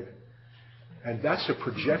collection plate. And that's a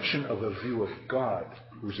projection of a view of God,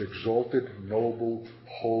 who's exalted, noble,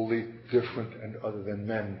 holy, different, and other than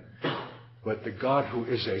men. But the God who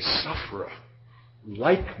is a sufferer,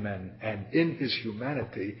 like men, and in his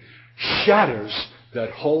humanity, shatters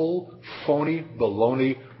that whole phony,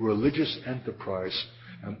 baloney religious enterprise.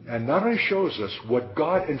 And not only shows us what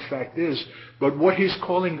God in fact is, but what he's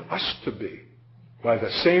calling us to be, by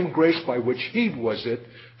the same grace by which he was it,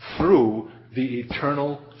 through the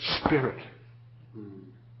eternal Spirit.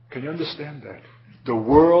 Can you understand that? The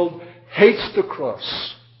world hates the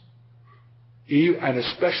cross, and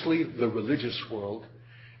especially the religious world.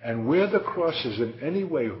 And where the cross is in any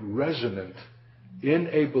way resonant in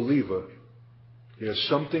a believer, there's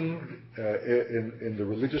something in the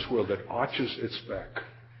religious world that arches its back.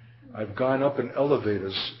 I've gone up in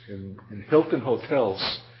elevators in Hilton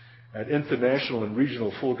hotels at international and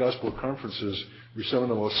regional full gospel conferences with some of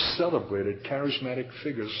the most celebrated charismatic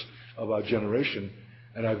figures of our generation,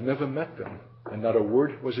 and I've never met them, and not a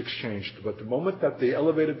word was exchanged. But the moment that the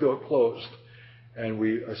elevator door closed and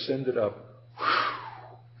we ascended up,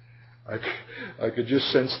 I could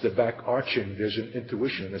just sense the back arching. There's an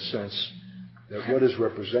intuition, in a sense, that what is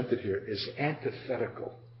represented here is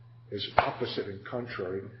antithetical, is opposite and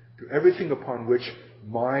contrary to everything upon which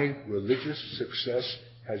my religious success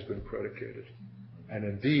has been predicated. And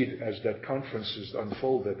indeed, as that conference is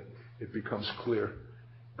unfolded, it becomes clear.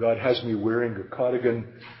 God has me wearing a cardigan,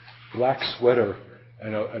 black sweater,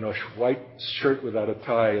 and a white shirt without a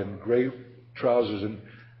tie, and gray trousers, and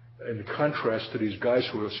in contrast to these guys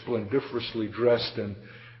who are splendiferously dressed, and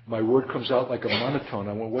my word comes out like a monotone.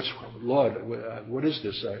 I went, Lord, what is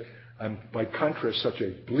this? I'm, by contrast, such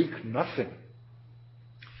a bleak nothing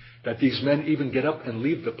that these men even get up and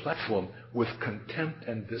leave the platform with contempt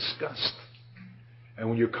and disgust. And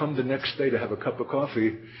when you come the next day to have a cup of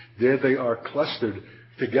coffee, there they are clustered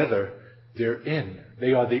together. They're in.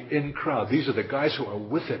 They are the in crowd. These are the guys who are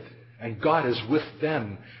with it, and God is with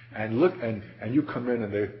them. And look, and you come in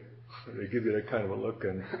and they give you that kind of a look,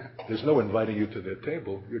 and there's no inviting you to their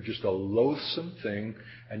table. You're just a loathsome thing,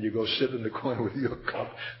 and you go sit in the corner with your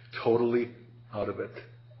cup, totally out of it.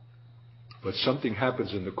 But something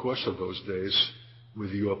happens in the course of those days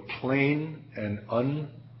with your plain and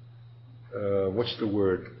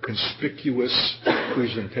conspicuous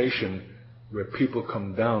presentation, where people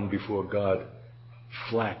come down before God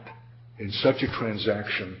flat in such a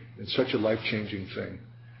transaction, in such a life-changing thing.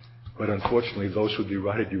 But unfortunately, those who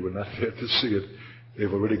derided you were not there to see it.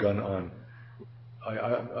 They've already gone on.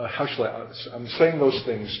 I'm saying those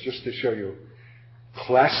things just to show you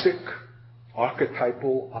classic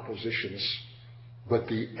archetypal oppositions, but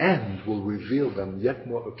the end will reveal them yet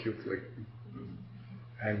more acutely.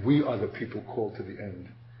 And we are the people called to the end.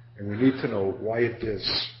 And we need to know why it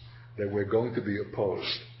is that we're going to be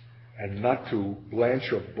opposed, and not to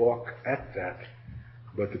blanch or balk at that,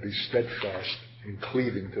 but to be steadfast in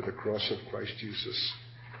cleaving to the cross of Christ Jesus,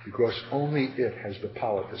 because only it has the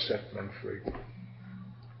power to set men free.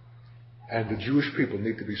 And the Jewish people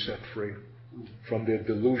need to be set free from their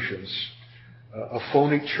delusions. A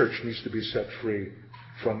phony church needs to be set free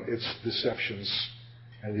from its deceptions.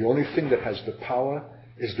 And the only thing that has the power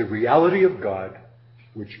is the reality of God,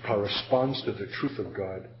 which corresponds to the truth of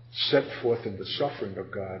God, set forth in the suffering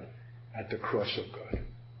of God at the cross of God.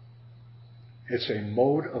 It's a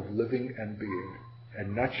mode of living and being,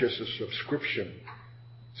 and not just a subscription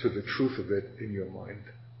to the truth of it in your mind.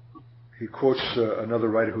 He quotes another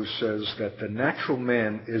writer who says that the natural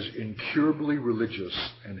man is incurably religious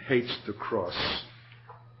and hates the cross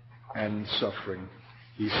and suffering.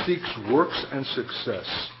 He seeks works and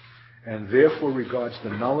success, and therefore regards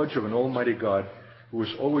the knowledge of an almighty God who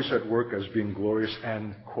is always at work as being glorious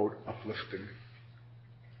and, quote, uplifting.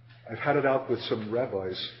 I've had it out with some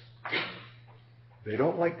rabbis. They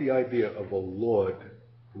don't like the idea of a Lord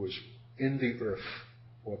who is in the earth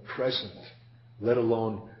or present, let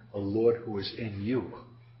alone a Lord who is in you.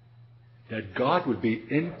 That God would be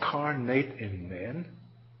incarnate in man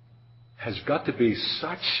has got to be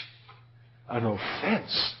such an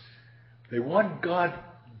offense. They want God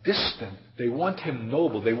distant. They want him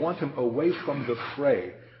noble. They want him away from the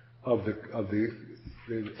fray of the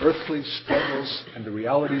earthly struggles and the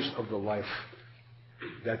realities of the life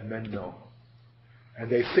that men know. And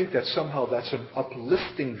they think that somehow that's an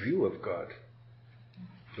uplifting view of God.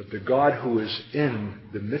 But the God who is in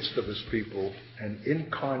the midst of his people and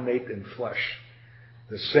incarnate in flesh,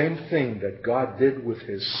 the same thing that God did with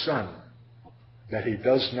his Son, that he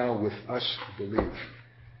does now with us who believe.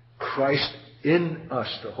 Christ in us,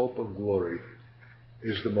 the hope of glory,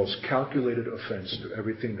 is the most calculated offense to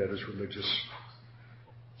everything that is religious.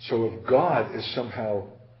 So if God is somehow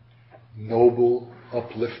noble,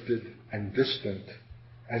 uplifted, and distant,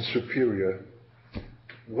 and superior,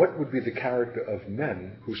 what would be the character of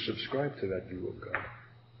men who subscribe to that view of God?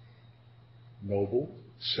 Noble,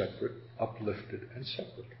 separate, uplifted, and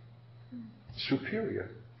separate. Superior,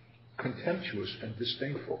 contemptuous, and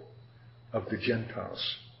disdainful of the Gentiles.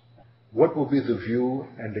 What will be the view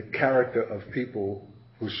and the character of people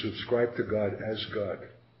who subscribe to God as God,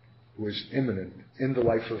 who is immanent in the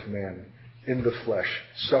life of man, in the flesh,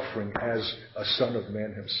 suffering as a Son of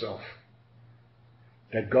Man himself?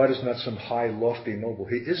 That God is not some high, lofty, noble.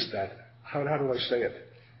 He is that. How do I say it?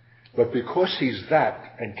 But because he's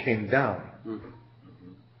that and came down,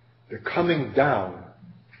 the coming down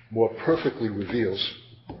more perfectly reveals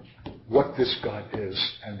what this God is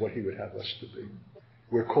and what he would have us to be.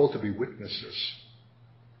 We're called to be witnesses,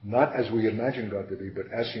 not as we imagine God to be,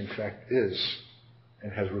 but as he in fact is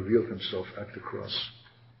and has revealed himself at the cross.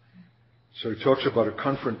 So he talks about a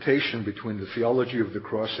confrontation between the theology of the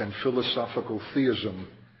cross and philosophical theism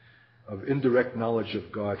of indirect knowledge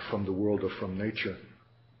of God from the world or from nature.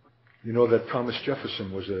 You know that Thomas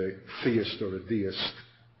Jefferson was a theist or a deist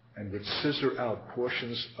and would scissor out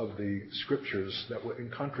portions of the scriptures that were in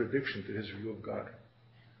contradiction to his view of God.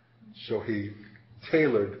 So he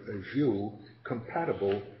tailored a view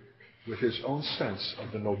compatible with his own sense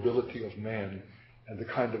of the nobility of man and the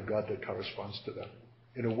kind of God that corresponds to that.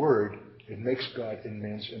 In a word, it makes God in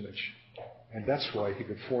man's image. And that's why he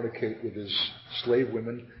could fornicate with his slave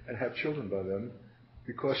women and have children by them,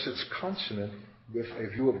 because it's consonant with a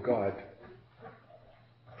view of God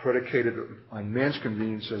predicated on man's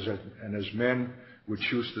convenience and as man would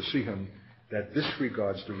choose to see him, that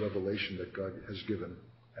disregards the revelation that God has given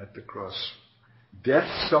at the cross.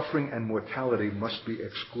 Death, suffering, and mortality must be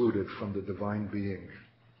excluded from the divine being.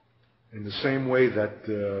 In the same way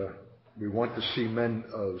that we want to see men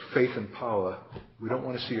of faith and power, we don't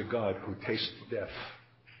want to see a God who tastes death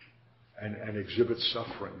and exhibits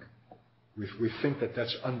suffering. We think that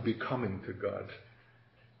that's unbecoming to God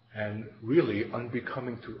and really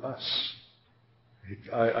unbecoming to us.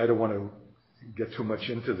 I don't want to get too much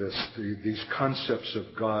into this. These concepts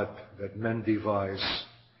of God that men devise,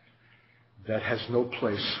 that has no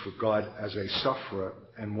place for God as a sufferer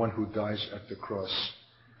and one who dies at the cross.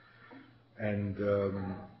 And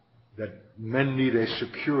that men need a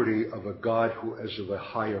security of a God who is of a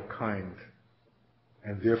higher kind,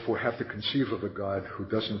 and therefore have to conceive of a God who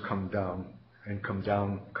doesn't come down and comes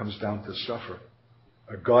down to suffer.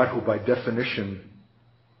 A God who by definition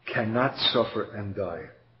cannot suffer and die.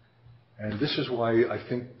 And this is why I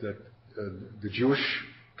think that the Jewish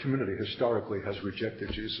community historically has rejected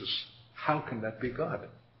Jesus. How can that be God?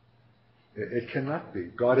 It cannot be.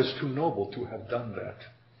 God is too noble to have done that.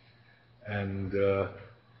 And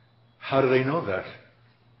how do they know that?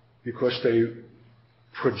 Because they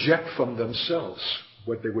project from themselves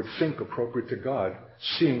what they would think appropriate to God,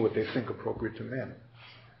 seeing what they think appropriate to man.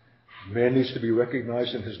 Man needs to be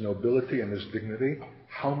recognized in his nobility and his dignity.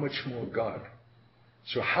 How much more God?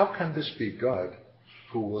 So how can this be God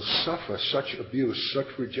who will suffer such abuse, such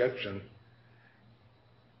rejection,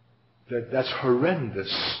 that's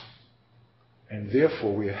horrendous? And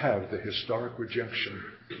therefore we have the historic rejection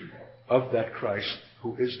of that Christ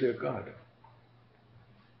who is their God.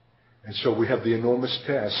 And so we have the enormous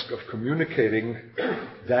task of communicating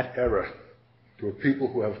that error to a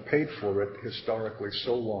people who have paid for it historically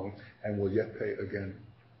so long and will yet pay again,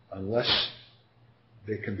 unless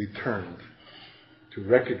they can be turned to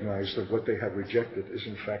recognize that what they have rejected is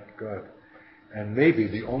in fact God. And maybe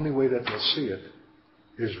the only way that they'll see it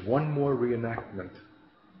is one more reenactment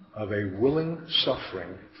of a willing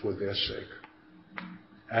suffering for their sake,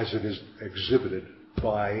 as it is exhibited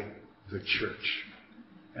by the church.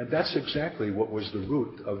 And that's exactly what was the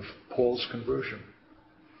root of Paul's conversion.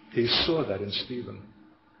 He saw that in Stephen,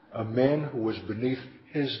 a man who was beneath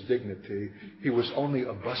his dignity. He was only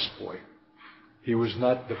a busboy. He was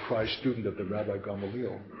not the prize student of the Rabbi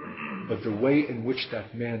Gamaliel. But the way in which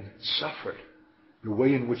that man suffered, the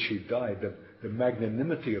way in which he died, the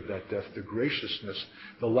magnanimity of that death, the graciousness,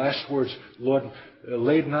 the last words, Lord,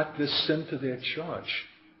 lay not this sin to their charge,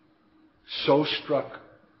 so struck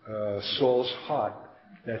Saul's heart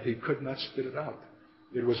that he could not spit it out.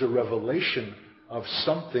 It was a revelation of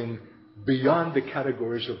something beyond the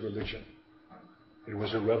categories of religion. It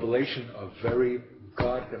was a revelation of very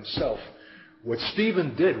God himself. What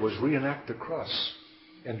Stephen did was reenact the cross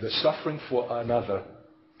and the suffering for another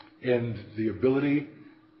and the ability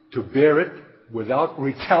to bear it without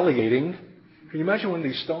retaliating. Can you imagine when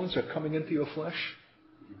these stones are coming into your flesh?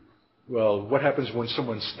 Well, what happens when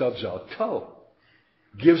someone stubs our toe?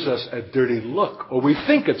 Gives us a dirty look, or we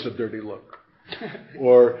think it's a dirty look,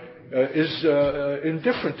 or is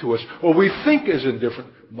indifferent to us, or we think is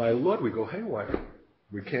indifferent. My Lord, we go haywire.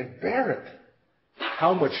 We can't bear it.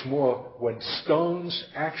 How much more when stones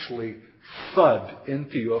actually thud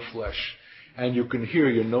into your flesh, and you can hear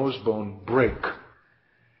your nose bone break,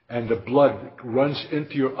 and the blood runs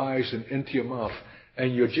into your eyes and into your mouth,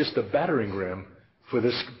 and you're just a battering ram for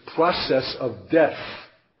this process of death.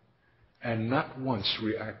 And not once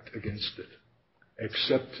react against it,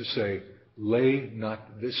 except to say, lay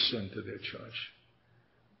not this sin to their charge.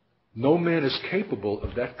 No man is capable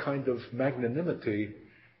of that kind of magnanimity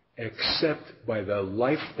except by the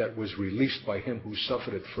life that was released by him who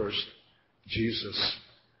suffered it first, Jesus,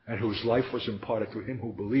 and whose life was imparted to him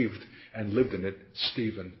who believed and lived in it,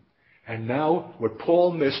 Stephen. And now, what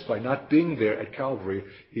Paul missed by not being there at Calvary,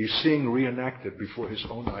 he's seeing reenacted before his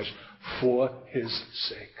own eyes for his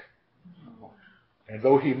sake. And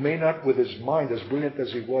though he may not, with his mind, as brilliant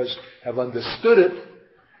as he was, have understood it,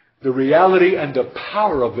 the reality and the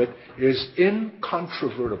power of it is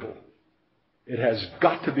incontrovertible. It has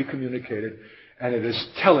got to be communicated, and it is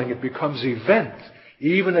telling. It becomes event,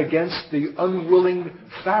 even against the unwilling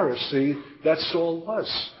Pharisee that Saul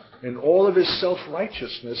was, in all of his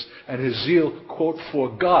self-righteousness and his zeal, quote,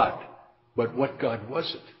 for God. But what God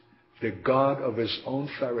was it? The God of his own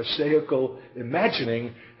Pharisaical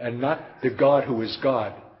imagining, and not the God who is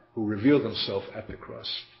God, who revealed himself at the cross.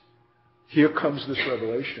 Here comes this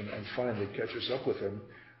revelation and finally catches up with him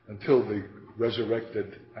until the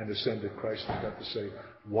resurrected and ascended Christ has got to say,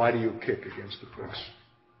 why do you kick against the pricks?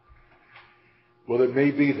 Well, it may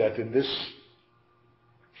be that in this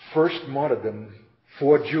first martyrdom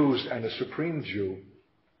for Jews and a supreme Jew,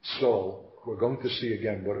 Saul, we're going to see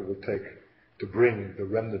again what it will take to bring the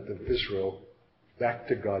remnant of Israel back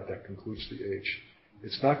to God that concludes the age.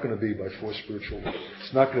 It's not going to be by force spiritual.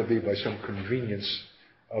 It's not going to be by some convenience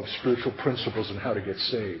of spiritual principles and how to get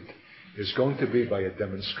saved. It's going to be by a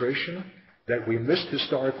demonstration that we missed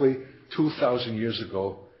historically 2,000 years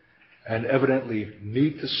ago and evidently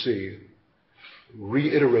need to see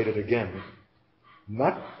reiterated again,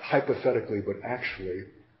 not hypothetically but actually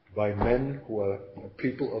by men who are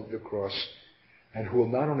people of the cross, and who will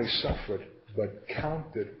not only suffer it, but count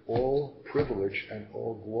it all privilege and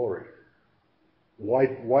all glory.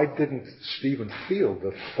 Why didn't Stephen feel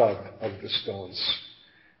the thud of the stones?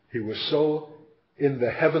 He was so in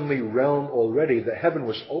the heavenly realm already. The heaven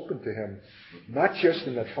was open to him, not just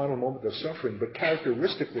in that final moment of suffering, but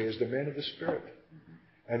characteristically as the man of the Spirit.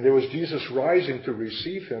 And there was Jesus rising to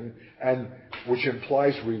receive him, and which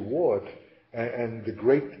implies reward. And the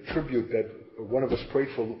great tribute that one of us prayed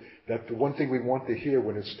for, that the one thing we want to hear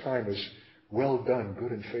when it's time is, well done,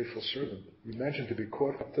 good and faithful servant. Imagine to be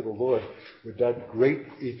caught up to the Lord with that great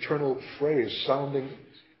eternal phrase sounding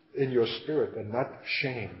in your spirit, and not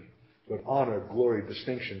shame, but honor, glory,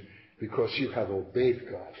 distinction, because you have obeyed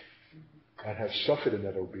God and have suffered in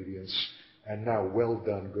that obedience, and now well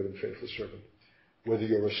done, good and faithful servant. Whether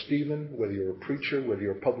you're a Stephen, whether you're a preacher, whether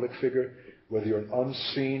you're a public figure, whether you're an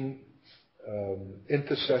unseen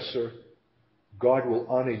intercessor, God will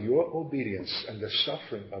honor your obedience and the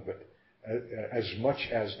suffering of it as much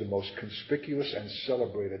as the most conspicuous and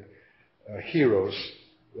celebrated heroes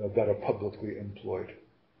that are publicly employed.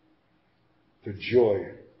 The joy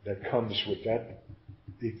that comes with that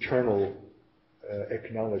eternal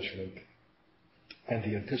acknowledgement and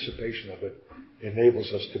the anticipation of it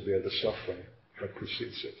enables us to bear the suffering that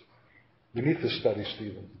precedes it. We need to study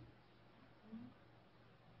Stephen.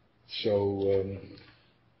 So,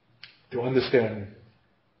 to understand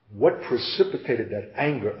what precipitated that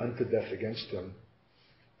anger unto death against him,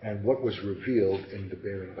 and what was revealed in the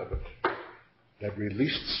bearing of it, that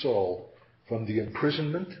released Saul from the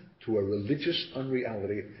imprisonment to a religious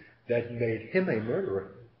unreality that made him a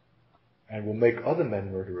murderer and will make other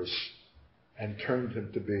men murderers, and turned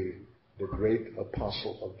him to be the great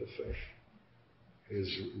apostle of the faith,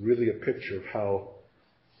 is really a picture of how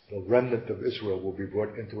the remnant of Israel will be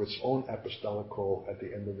brought into its own apostolic call at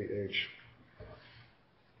the end of the age.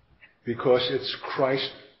 Because it's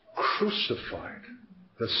Christ crucified,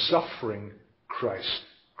 the suffering Christ,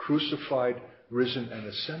 crucified, risen, and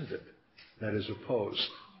ascended, that is opposed.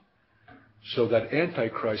 So that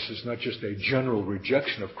Antichrist is not just a general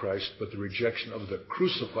rejection of Christ, but the rejection of the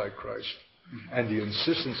crucified Christ, and the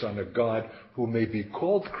insistence on a God who may be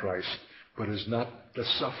called Christ, but is not the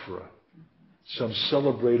sufferer. Some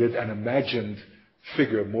celebrated and imagined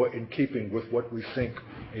figure more in keeping with what we think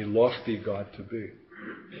a lofty God to be.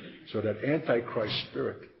 So that Antichrist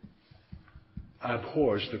spirit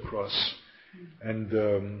abhors the cross.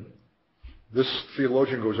 And this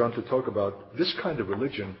theologian goes on to talk about this kind of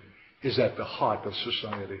religion is at the heart of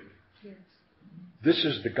society. Yes. This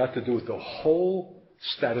has got to do with the whole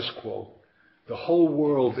status quo. The whole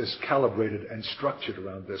world is calibrated and structured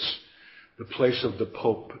around this. The place of the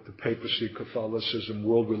Pope, the papacy, Catholicism,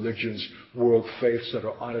 world religions, world faiths that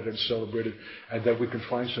are honored and celebrated, and that we can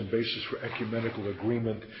find some basis for ecumenical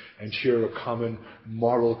agreement and share a common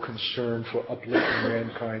moral concern for uplifting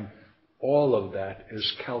mankind. All of that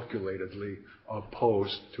is calculatedly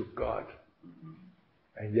opposed to God.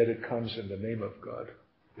 And yet it comes in the name of God.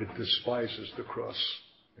 It despises the cross.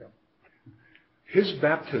 Yeah. His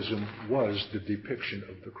baptism was the depiction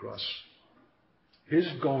of the cross. His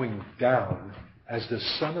going down as the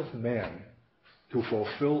Son of Man to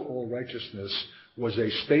fulfill all righteousness was a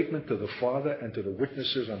statement to the Father and to the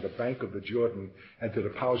witnesses on the bank of the Jordan and to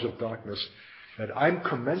the powers of darkness that I'm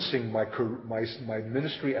commencing my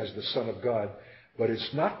ministry as the Son of God, but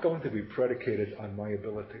it's not going to be predicated on my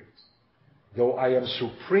ability. Though I am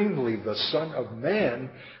supremely the Son of Man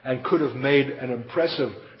and could have made an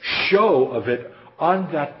impressive show of it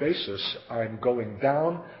on that basis, I'm going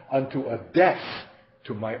down unto a death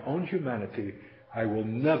to my own humanity. I will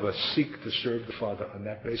never seek to serve the Father on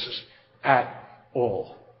that basis at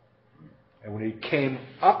all. And when he came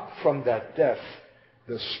up from that death,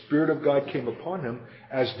 the Spirit of God came upon him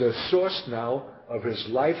as the source now of his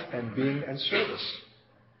life and being and service.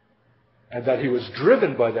 And that he was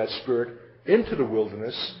driven by that Spirit into the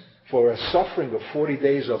wilderness for a suffering of 40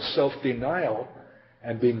 days of self-denial,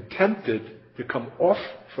 and being tempted to come off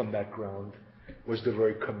from that ground was the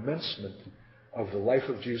very commencement of the life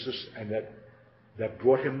of Jesus, and that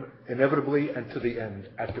brought him inevitably and to the end,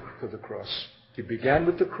 to the cross. He began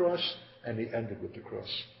with the cross and he ended with the cross.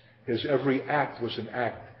 His every act was an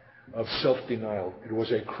act of self-denial. It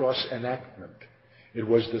was a cross enactment. It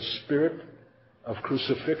was the spirit of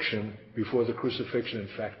crucifixion before the crucifixion in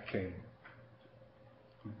fact came.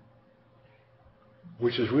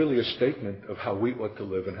 Which is really a statement of how we ought to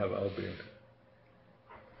live and have our being.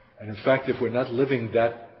 And in fact, if we're not living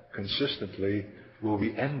that consistently, will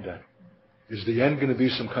we end that? Is the end going to be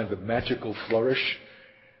some kind of magical flourish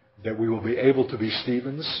that we will be able to be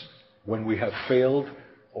Stephens when we have failed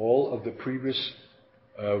all of the previous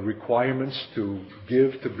requirements to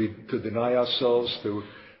give, to deny ourselves, to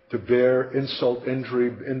bear insult, injury,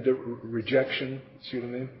 rejection. See what I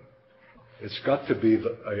mean? It's got to be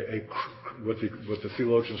what the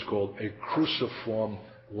theologians call a cruciform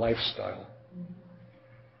lifestyle.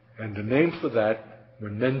 And the name for that,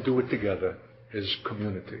 when men do it together, is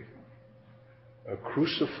community. A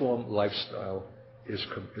cruciform lifestyle is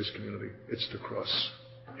community. It's the cross.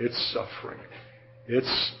 It's suffering.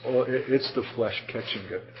 It's the flesh catching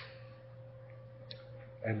it.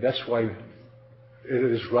 And that's why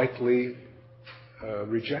it is rightly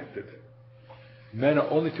rejected. Men are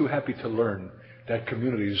only too happy to learn that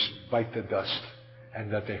communities bite the dust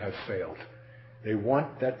and that they have failed. They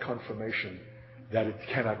want that confirmation that it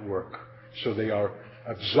cannot work. So they are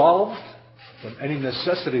absolved from any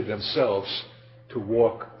necessity themselves to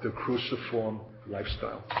walk the cruciform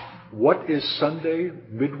lifestyle. What is Sunday,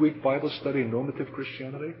 midweek Bible study, normative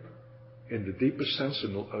Christianity? In the deepest sense,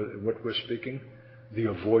 in what we're speaking, the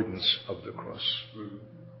avoidance of the cross.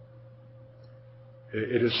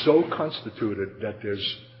 It is so constituted that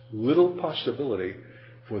there's little possibility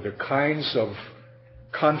for the kinds of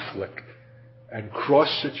conflict and cross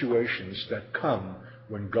situations that come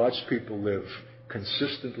when God's people live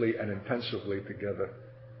consistently and intensively together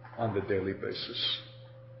on the daily basis.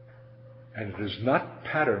 And it is not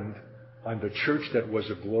patterned on the church that was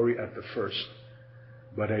a glory at the first,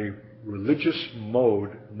 but a religious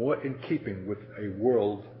mode more in keeping with a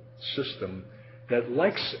world system that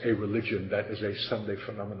likes a religion that is a Sunday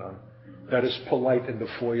phenomenon, that is polite in the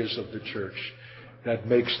foyers of the church, that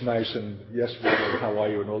makes nice and yes, brother, how are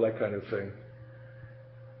you, and all that kind of thing,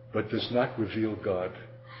 but does not reveal God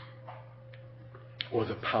or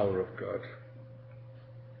the power of God.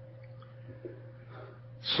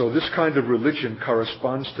 So this kind of religion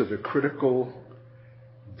corresponds to the critical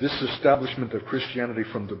disestablishment of Christianity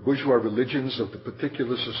from the bourgeois religions of the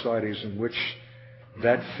particular societies in which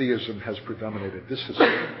that theism has predominated. This is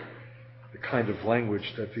the kind of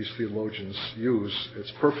language that these theologians use.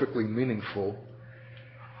 It's perfectly meaningful.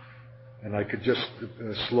 And I could just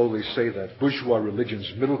slowly say that. Bourgeois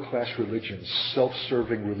religions, middle-class religions,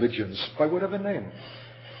 self-serving religions, by whatever name,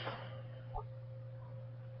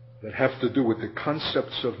 that have to do with the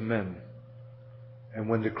concepts of men. And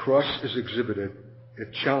when the cross is exhibited,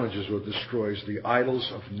 it challenges or destroys the idols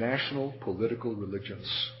of national political religions.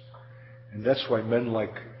 And that's why men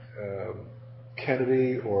like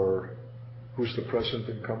Kennedy, or who's the present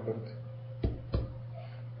incumbent?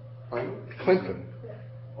 Clinton,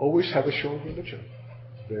 always have a show of religion.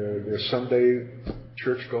 They're Sunday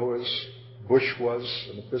churchgoers. Bush was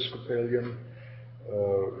an Episcopalian.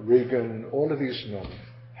 Reagan, all of these men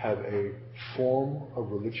have a form of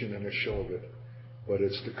religion and a show of it. But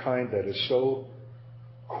it's the kind that is so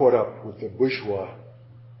caught up with the bourgeois,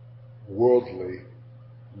 worldly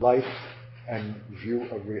life and view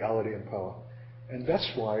of reality and power. And that's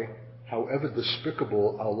why, however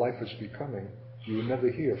despicable our life is becoming, you will never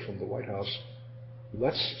hear from the White House,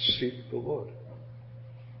 let's seek the Lord.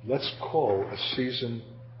 Let's call a season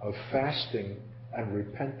of fasting and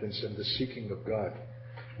repentance and the seeking of God.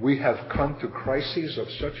 We have come to crises of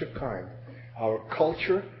such a kind. Our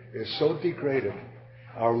culture is so degraded.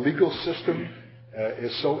 Our legal system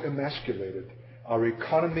is so emasculated. Our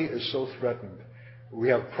economy is so threatened. We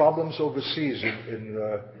have problems overseas in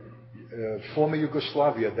former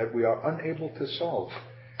Yugoslavia that we are unable to solve.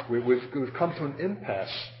 We've come to an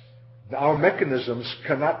impasse. Our mechanisms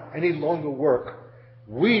cannot any longer work.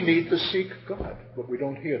 We need to seek God. But we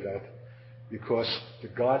don't hear that because the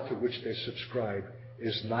God to which they subscribe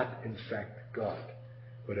is not in fact God,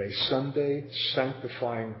 but a Sunday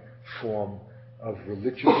sanctifying form of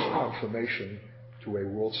religious confirmation to a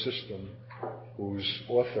world system whose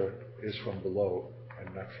author is from below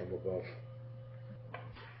and not from above.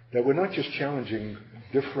 That we're not just challenging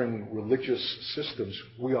differing religious systems,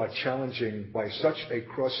 we are challenging, by such a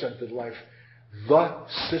cross-centered life, the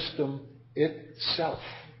system itself.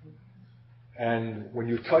 And when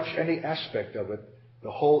you touch any aspect of it, the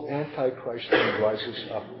whole Antichrist thing rises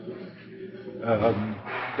up.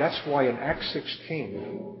 That's why in Acts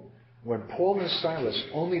 16, when Paul and Silas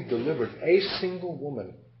only delivered a single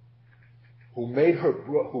woman who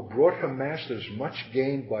brought her masters much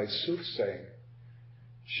gain by soothsaying,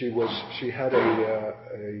 she had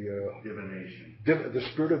divination, the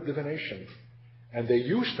spirit of divination, and they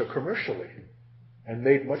used her commercially and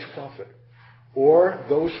made much profit. Or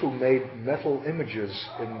those who made metal images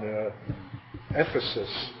in Ephesus,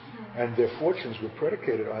 and their fortunes were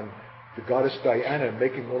predicated on the goddess Diana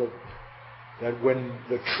making all of that. When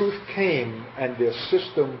the truth came and their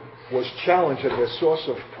system was challenged and their source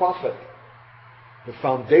of profit the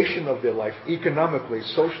foundation of their life, economically,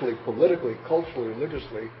 socially, politically, culturally,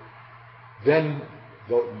 religiously, then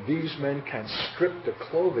these men can strip the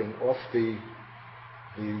clothing off the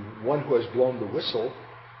one who has blown the whistle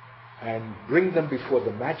and bring them before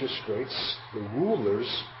the magistrates, the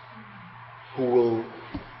rulers, who will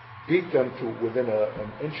beat them to within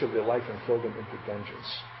an inch of their life and throw them into dungeons,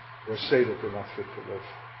 or say that they're not fit to live.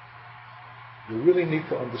 You really need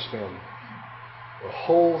to understand a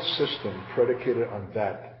whole system predicated on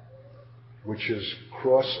that, which is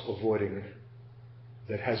cross-avoiding,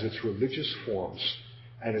 that has its religious forms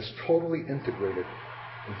and is totally integrated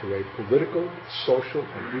into a political, social,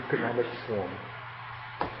 and economic form,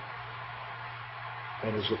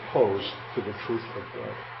 and is opposed to the truth of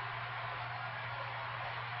God.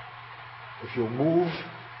 If you move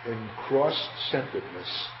in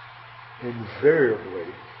cross-centeredness,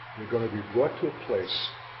 invariably you're going to be brought to a place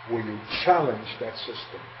where you challenge that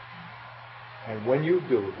system. And when you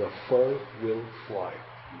do, the fur will fly.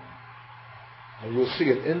 And you'll see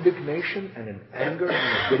an indignation and an anger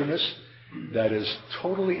and a bitterness that is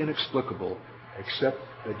totally inexplicable, except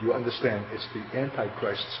that you understand it's the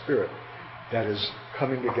Antichrist spirit that is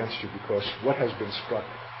coming against you, because what has been struck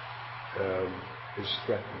is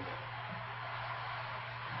threatened.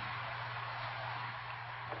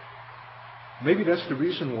 Maybe that's the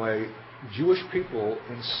reason why Jewish people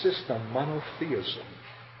insist on monotheism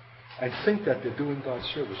and think that they're doing God's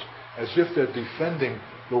service, as if they're defending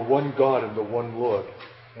the one God and the one Lord.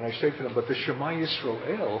 And I say to them, but the Shema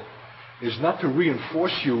Yisrael is not to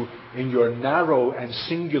reinforce you in your narrow and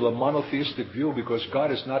singular monotheistic view, because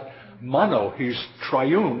God is not mono, He's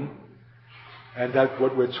triune. And that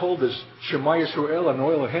what we're told is, Shema Yisrael,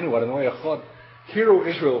 Adonai Eloheinu, Adonai Echad. Hear, O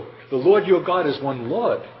Israel, the Lord your God is one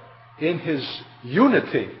Lord, in His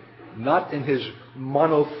unity, not in His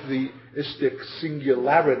monotheistic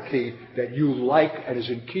singularity that you like and is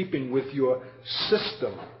in keeping with your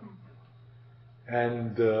system.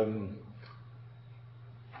 And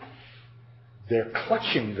they're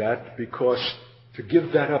clutching that, because to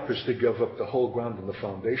give that up is to give up the whole ground and the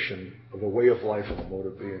foundation of a way of life and a mode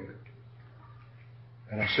of being.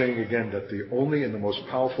 And I'm saying again that the only and the most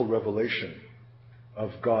powerful revelation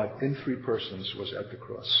of God in three persons was at the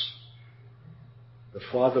cross. The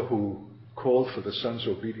Father who called for the Son's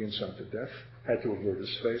obedience unto death had to avert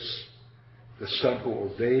His face. The Son who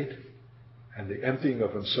obeyed, and the emptying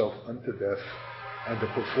of Himself unto death, and the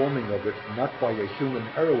performing of it not by a human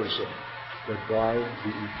heroism, but by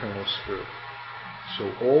the eternal Spirit. So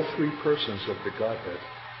all three persons of the Godhead,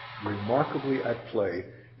 remarkably at play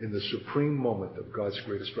in the supreme moment of God's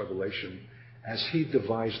greatest revelation, as He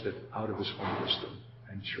devised it out of His own wisdom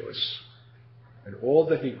and choice. And all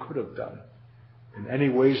that He could have done, in any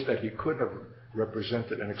ways that He could have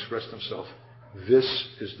represented and expressed Himself, this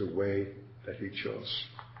is the way that He chose.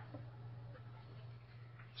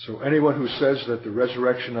 So anyone who says that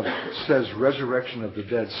resurrection of the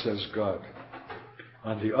dead says God.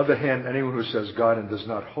 On the other hand, anyone who says God and does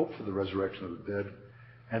not hope for the resurrection of the dead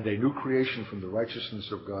and a new creation from the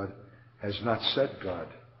righteousness of God has not said God.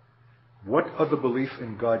 What other belief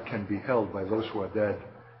in God can be held by those who are dead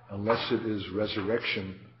unless it is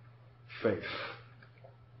resurrection faith?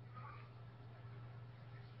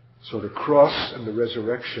 So the cross and the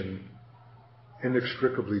resurrection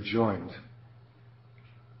inextricably joined.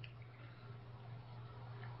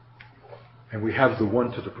 And we have the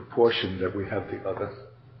one to the proportion that we have the other.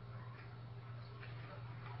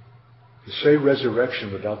 To say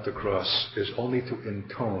resurrection without the cross is only to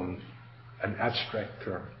intone an abstract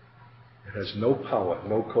term. It has no power,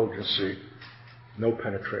 no cogency, no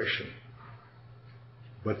penetration.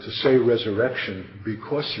 But to say resurrection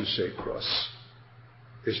because you say cross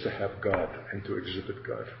is to have God and to exhibit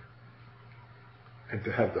God, and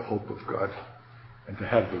to have the hope of God, and to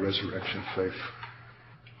have the resurrection faith.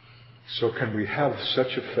 So can we have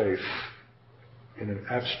such a faith in an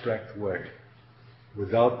abstract way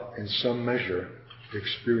without, in some measure,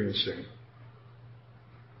 experiencing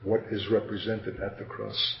what is represented at the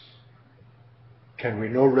cross? Can we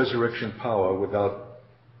know resurrection power without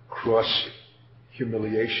cross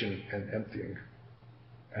humiliation and emptying?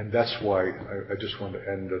 And that's why I just want to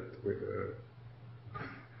end it,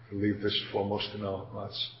 leave this foremost in our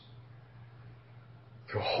hearts.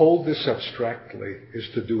 To hold this abstractly is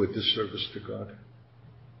to do a disservice to God.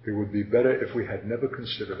 It would be better if we had never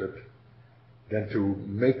considered it than to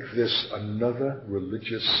make this another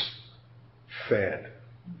religious fad,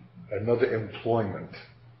 another employment,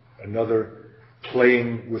 another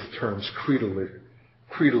playing with terms,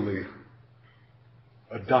 creedally,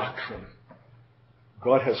 a doctrine.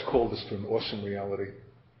 God has called us to an awesome reality,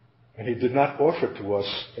 And he did not offer it to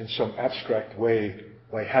us in some abstract way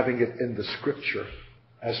by having it in the Scripture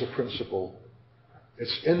as a principle.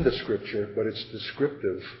 It's in the Scripture, but it's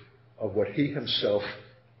descriptive of what he himself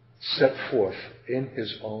set forth in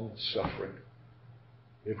his own suffering.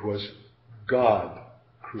 It was God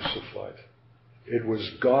crucified. It was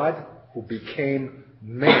God who became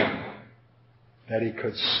man, that he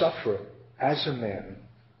could suffer as a man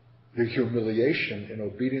the humiliation in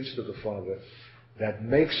obedience to the Father that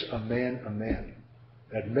makes a man,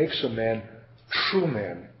 that makes a man true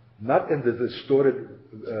man, not in the distorted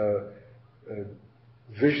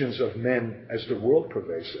visions of men as the world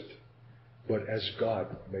pervades it, but as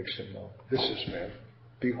God makes him known. This is man.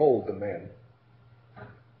 Behold the man.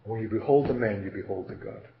 When you behold the man, you behold the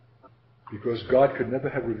God. Because God could never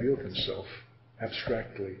have revealed himself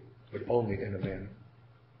abstractly, but only in a man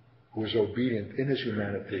who is obedient in his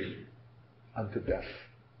humanity unto death.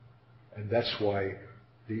 And that's why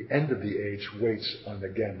the end of the age waits on,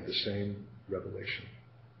 again, the same revelation.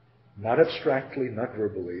 Not abstractly, not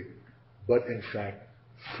verbally, but in fact,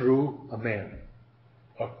 through a man,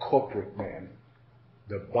 a corporate man,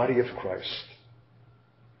 the body of Christ,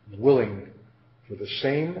 willing for the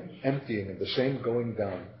same emptying and the same going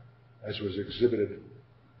down as was exhibited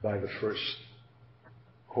by the first,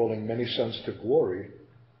 calling many sons to glory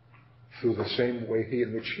through the same way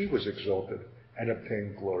in which he was exalted and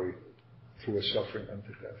obtained glory through his suffering unto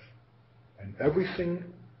death. And everything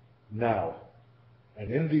now,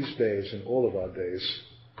 and in these days, in all of our days,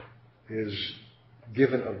 is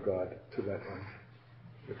given of God to that end.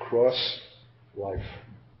 The cross life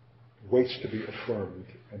waits to be affirmed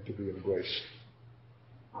and to be embraced.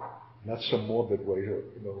 Not some morbid way to,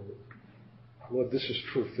 Lord, this is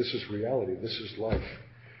truth, this is reality, this is life.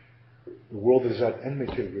 The world is at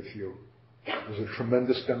enmity with you. There's a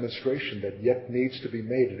tremendous demonstration that yet needs to be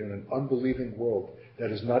made in an unbelieving world that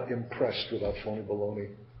is not impressed with our phony baloney.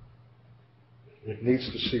 It needs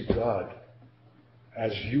to see God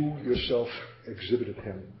as you yourself exhibited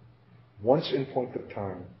him once in point of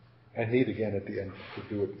time and need again at the end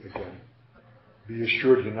to do it again. Be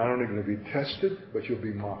assured you're not only going to be tested, but you'll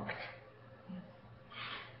be mocked.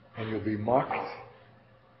 And you'll be mocked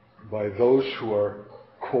by those who are,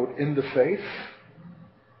 quote, in the faith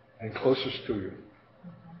and closest to you.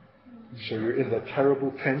 So you're in that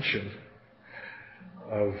terrible tension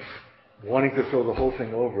of wanting to throw the whole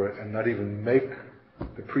thing over and not even make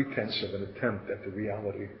the pretense of an attempt at the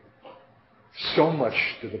reality. So much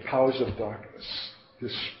do the powers of darkness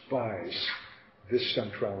despise this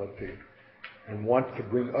centrality and want to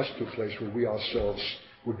bring us to a place where we ourselves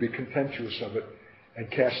would be contemptuous of it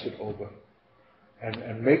and cast it over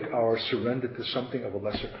and make our surrender to something of a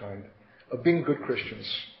lesser kind, of being good Christians,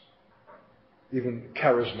 even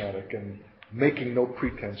charismatic and making no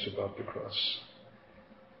pretense about the cross.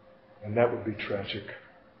 And that would be tragic.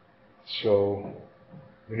 So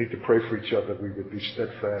we need to pray for each other that we would be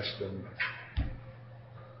steadfast and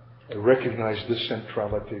recognize this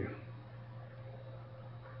centrality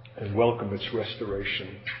and welcome its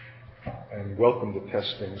restoration and welcome the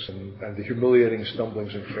testings and the humiliating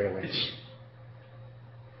stumblings and failings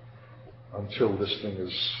until this thing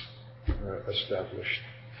is established.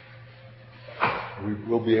 We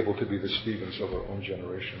will be able to be the Stephens of our own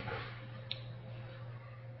generation.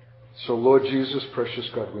 So, Lord Jesus, precious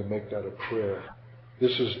God, we make that a prayer.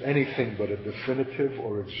 This is anything but a definitive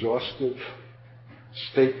or exhaustive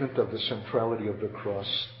statement of the centrality of the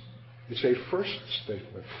cross. It's a first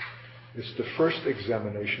statement. It's the first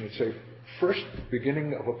examination. It's a first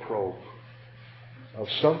beginning of a probe of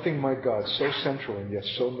something, my God, so central and yet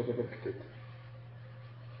so neglected,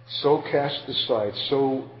 so cast aside,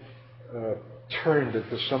 so turned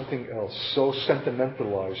into something else, so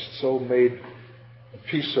sentimentalized, so made a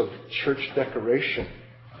piece of church decoration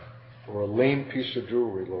or a lame piece of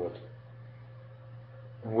jewelry, Lord.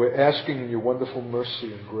 And we're asking in your wonderful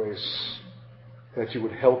mercy and grace that you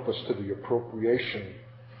would help us to the appropriation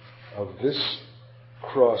of this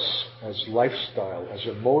cross as lifestyle, as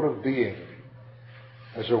a mode of being,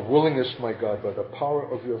 as a willingness, my God, by the power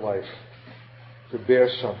of your life to bear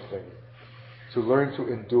something, to learn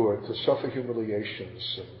to endure, to suffer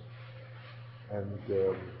humiliations, and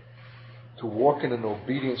to walk in an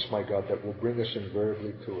obedience, my God, that will bring us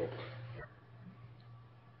invariably to it.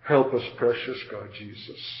 Help us, precious God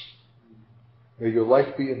Jesus. May your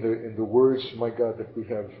life be in the words, my God, that we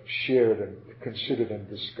have shared and considered and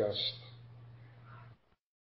discussed.